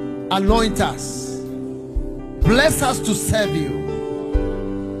 Anoint us. Bless us to serve you.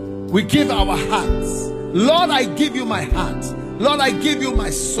 We give our hearts. Lord, I give you my heart. Lord, I give you my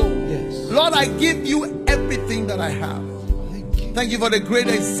soul. Yes. Lord, I give you everything that I have. Thank you for the great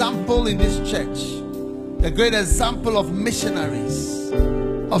example in this church. The great example of missionaries,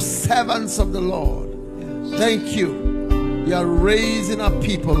 of servants of the Lord. Yes. Thank you. You are raising up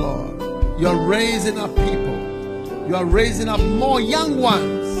people, Lord. You are raising up people. You are raising up more young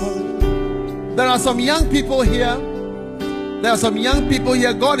ones. There are some young people here. There are some young people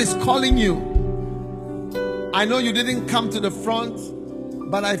here. God is calling you. I know you didn't come to the front,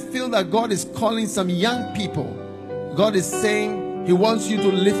 but I feel that God is calling some young people. God is saying He wants you to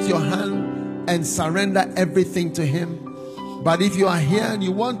lift your hand and surrender everything to Him. But if you are here and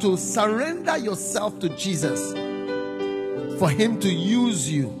you want to surrender yourself to Jesus for Him to use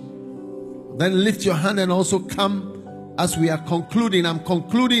you, then lift your hand and also come as we are concluding. I'm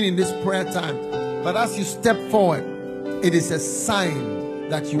concluding in this prayer time. But as you step forward, it is a sign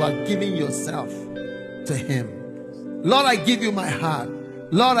that you are giving yourself to Him. Lord, I give you my heart.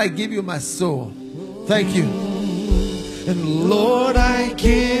 Lord, I give you my soul. Thank you. And Lord, I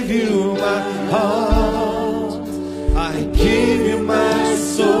give you my heart. I give you my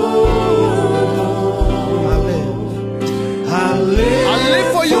soul. I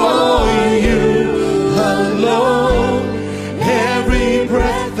live for you alone. Every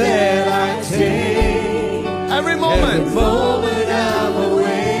breath that I take, every moment, I'm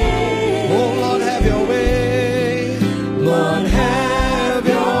away. Oh Lord, have your way. Lord, have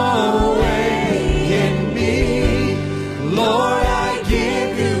your way in me. Lord, I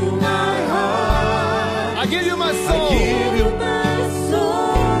give you my heart. I give you my soul. I give you my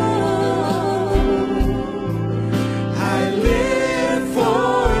soul. I live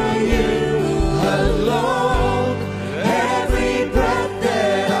for you alone. Every breath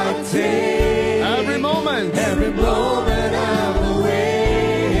that I take, every moment, I'm away.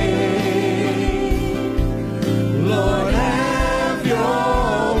 Lord, have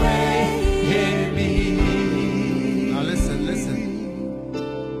your way in me. Now listen.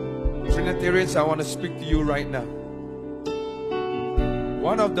 Trinitarians, I want to speak to you right now.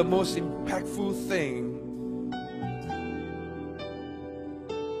 One of the most impactful things,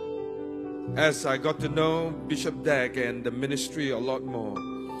 as I got to know Bishop Dag and the ministry a lot more,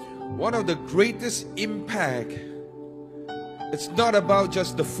 one of the greatest impact, it's not about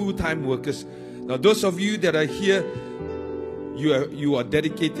just the full-time workers. Now those of you that are here, you are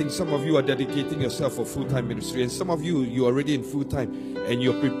dedicating, some of you are dedicating yourself for full-time ministry, and some of you are already in full-time and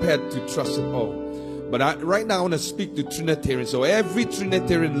you're prepared to trust it all. But right now I want to speak to Trinitarians. So every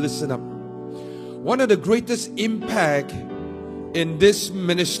Trinitarian, listen up. One of the greatest impact in this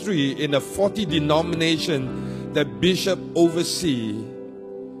ministry, in the 40 denomination that Bishop oversees,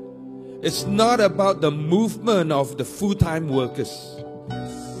 it's not about the movement of the full-time workers,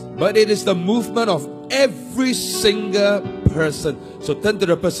 but it is the movement of every single person. So turn to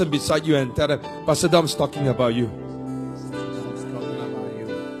the person beside you and tell them, Pastor Dom's talking about you.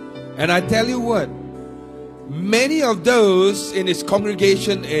 And I tell you what, many of those in his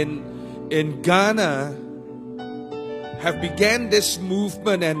congregation in Ghana have began this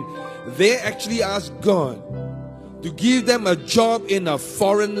movement, and they actually asked God to give them a job in a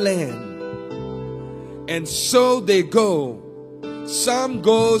foreign land. And so they go. Some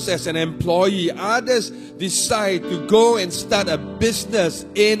goes as an employee, others decide to go and start a business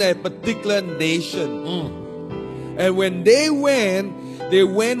in a particular nation. And when they went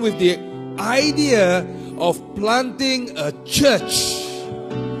with the idea of planting a church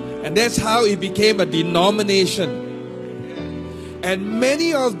And that's how it became a denomination. And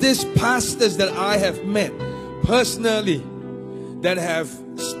many of these pastors that I have met personally, that have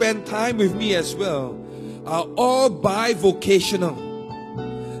spent time with me as well, are all bivocational.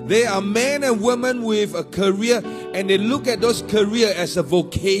 They are men and women with a career, and they look at those careers as a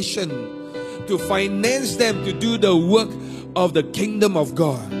vocation to finance them to do the work of the kingdom of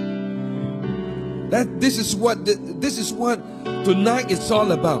God. This is what tonight is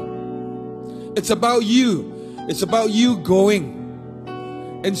all about. It's about you. It's about you going.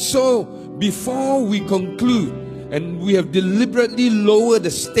 And so, before we conclude, and we have deliberately lowered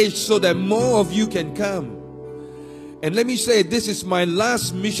the stage so that more of you can come. And let me say, this is my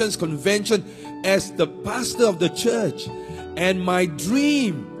last missions convention as the pastor of the church. And my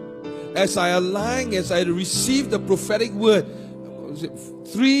dream, as I received the prophetic word, was it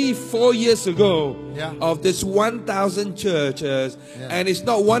 3-4 years ago, of this 1,000 churches. And it's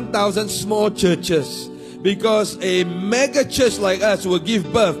not 1,000 small churches, because a mega church like us will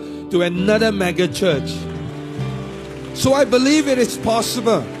give birth to another mega church. So I believe it is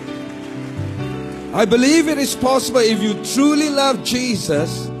possible. I believe it is possible. If you truly love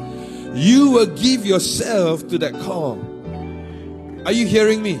Jesus, you will give yourself to that call. Are you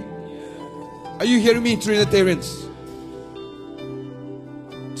hearing me? Are you hearing me, Trinitarians?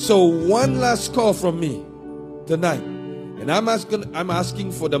 So one last call from me tonight. And I'm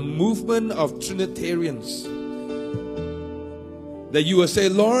asking for the movement of Trinitarians. That you will say,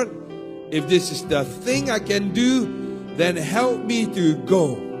 Lord, if this is the thing I can do, then help me to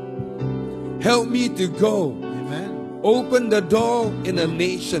go. Help me to go. Amen. Open the door in a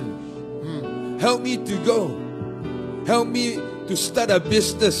nation. Help me to go. Help me to start a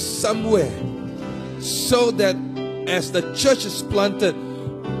business somewhere, so that as the church is planted,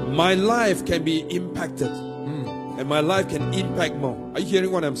 my life can be impacted. And my life can impact more. Are you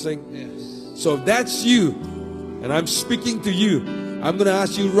hearing what I'm saying? Yes. So if that's you, and I'm speaking to you, I'm going to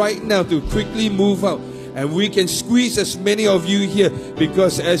ask you right now to quickly move out. And we can squeeze as many of you here,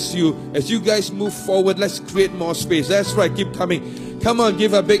 because as you guys move forward, let's create more space. That's right, keep coming. Come on,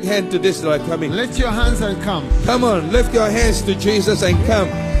 give a big hand to this that are coming. Lift your hands and come. Come on, lift your hands to Jesus and come.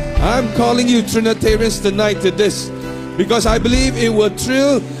 I'm calling you Trinitarians tonight to this, because I believe it will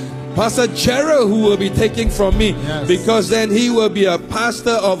thrill Pastor Gerald, who will be taking from me, because then he will be a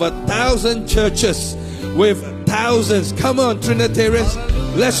pastor of 1,000 churches with thousands. Come on, Trinitarians,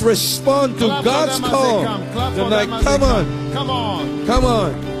 let's respond to God's call tonight. Come on, come on, come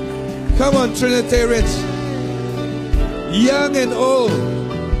on, come on, Trinitarians, young and old,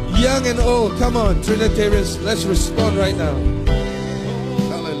 come on, Trinitarians, let's respond right now.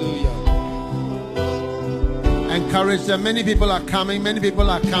 Encourage them. Many people are coming. Many people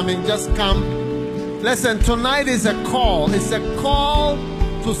are coming. Just come. Listen, tonight is a call. It's a call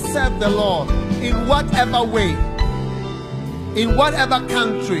to serve the Lord in whatever way, in whatever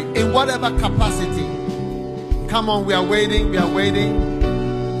country, in whatever capacity. Come on, we are waiting. We are waiting.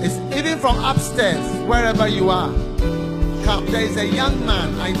 It's even from upstairs, wherever you are. Come. There is a young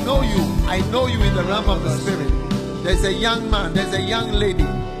man. I know you. I know you in the realm of the spirit. There's a young man. There's a young lady.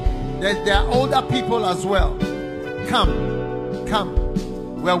 There are older people as well. Come, come.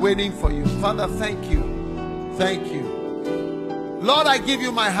 We are waiting for you. Father, thank you. Thank you. Lord, I give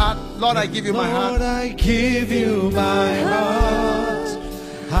you my heart. Lord, I give you my heart. Lord, I give you my heart.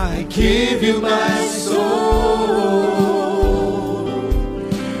 I give you my soul.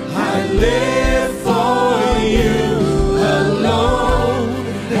 I live for you alone.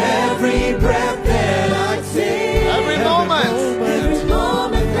 Every breath that I take, every moment.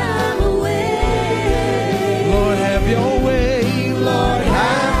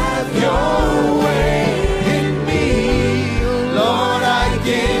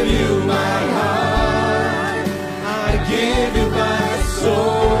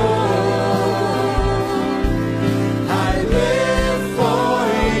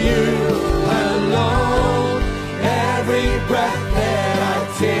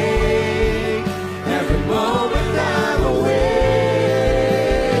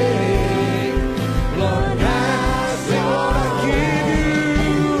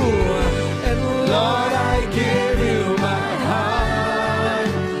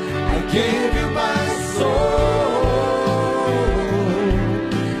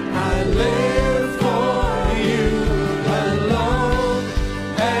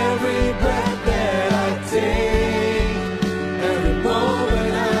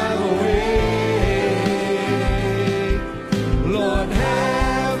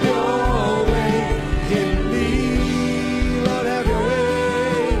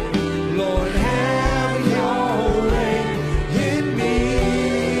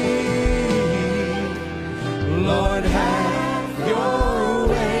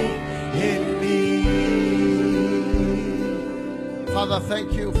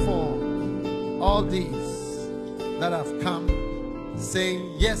 thank you for all these that have come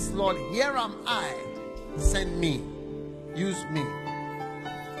saying, yes, Lord, here am I. Send me. Use me.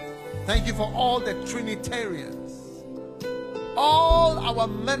 Thank you for all the Trinitarians, all our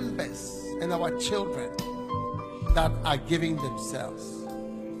members and our children that are giving themselves.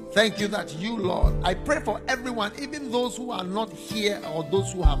 Thank you that you, Lord, I pray for everyone, even those who are not here or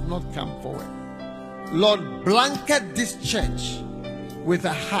those who have not come forward. Lord, blanket this church with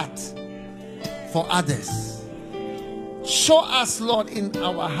a heart for others. Show us, Lord, in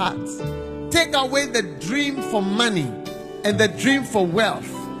our hearts. Take away the dream for money and the dream for wealth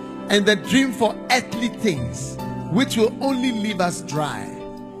and the dream for earthly things, which will only leave us dry,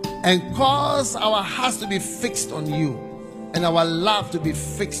 and cause our hearts to be fixed on you and our love to be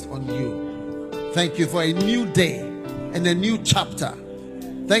fixed on you. Thank you for a new day and a new chapter.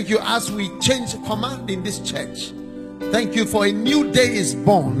 Thank you as we change command in this church. Thank you for a new day is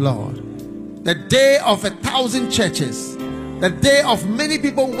born, Lord. The day of 1,000 churches, the day of many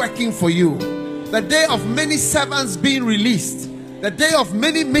people working for you, the day of many servants being released, the day of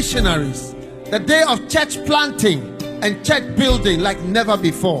many missionaries, the day of church planting and church building like never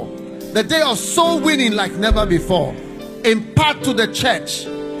before, the day of soul winning like never before. Impart to the church,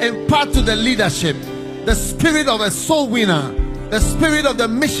 impart to the leadership the spirit of a soul winner, the spirit of the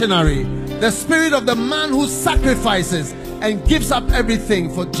missionary, the spirit of the man who sacrifices and gives up everything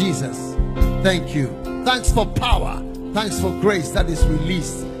for Jesus. Thank you. Thanks for power. Thanks for grace that is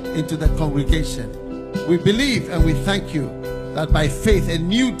released into the congregation. We believe and we thank you that by faith a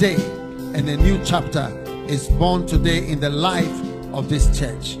new day and a new chapter is born today in the life of this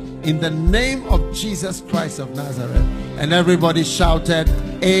church. In the name of Jesus Christ of Nazareth. And everybody shouted,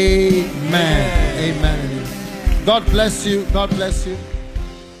 Amen. Amen. God bless you. God bless you.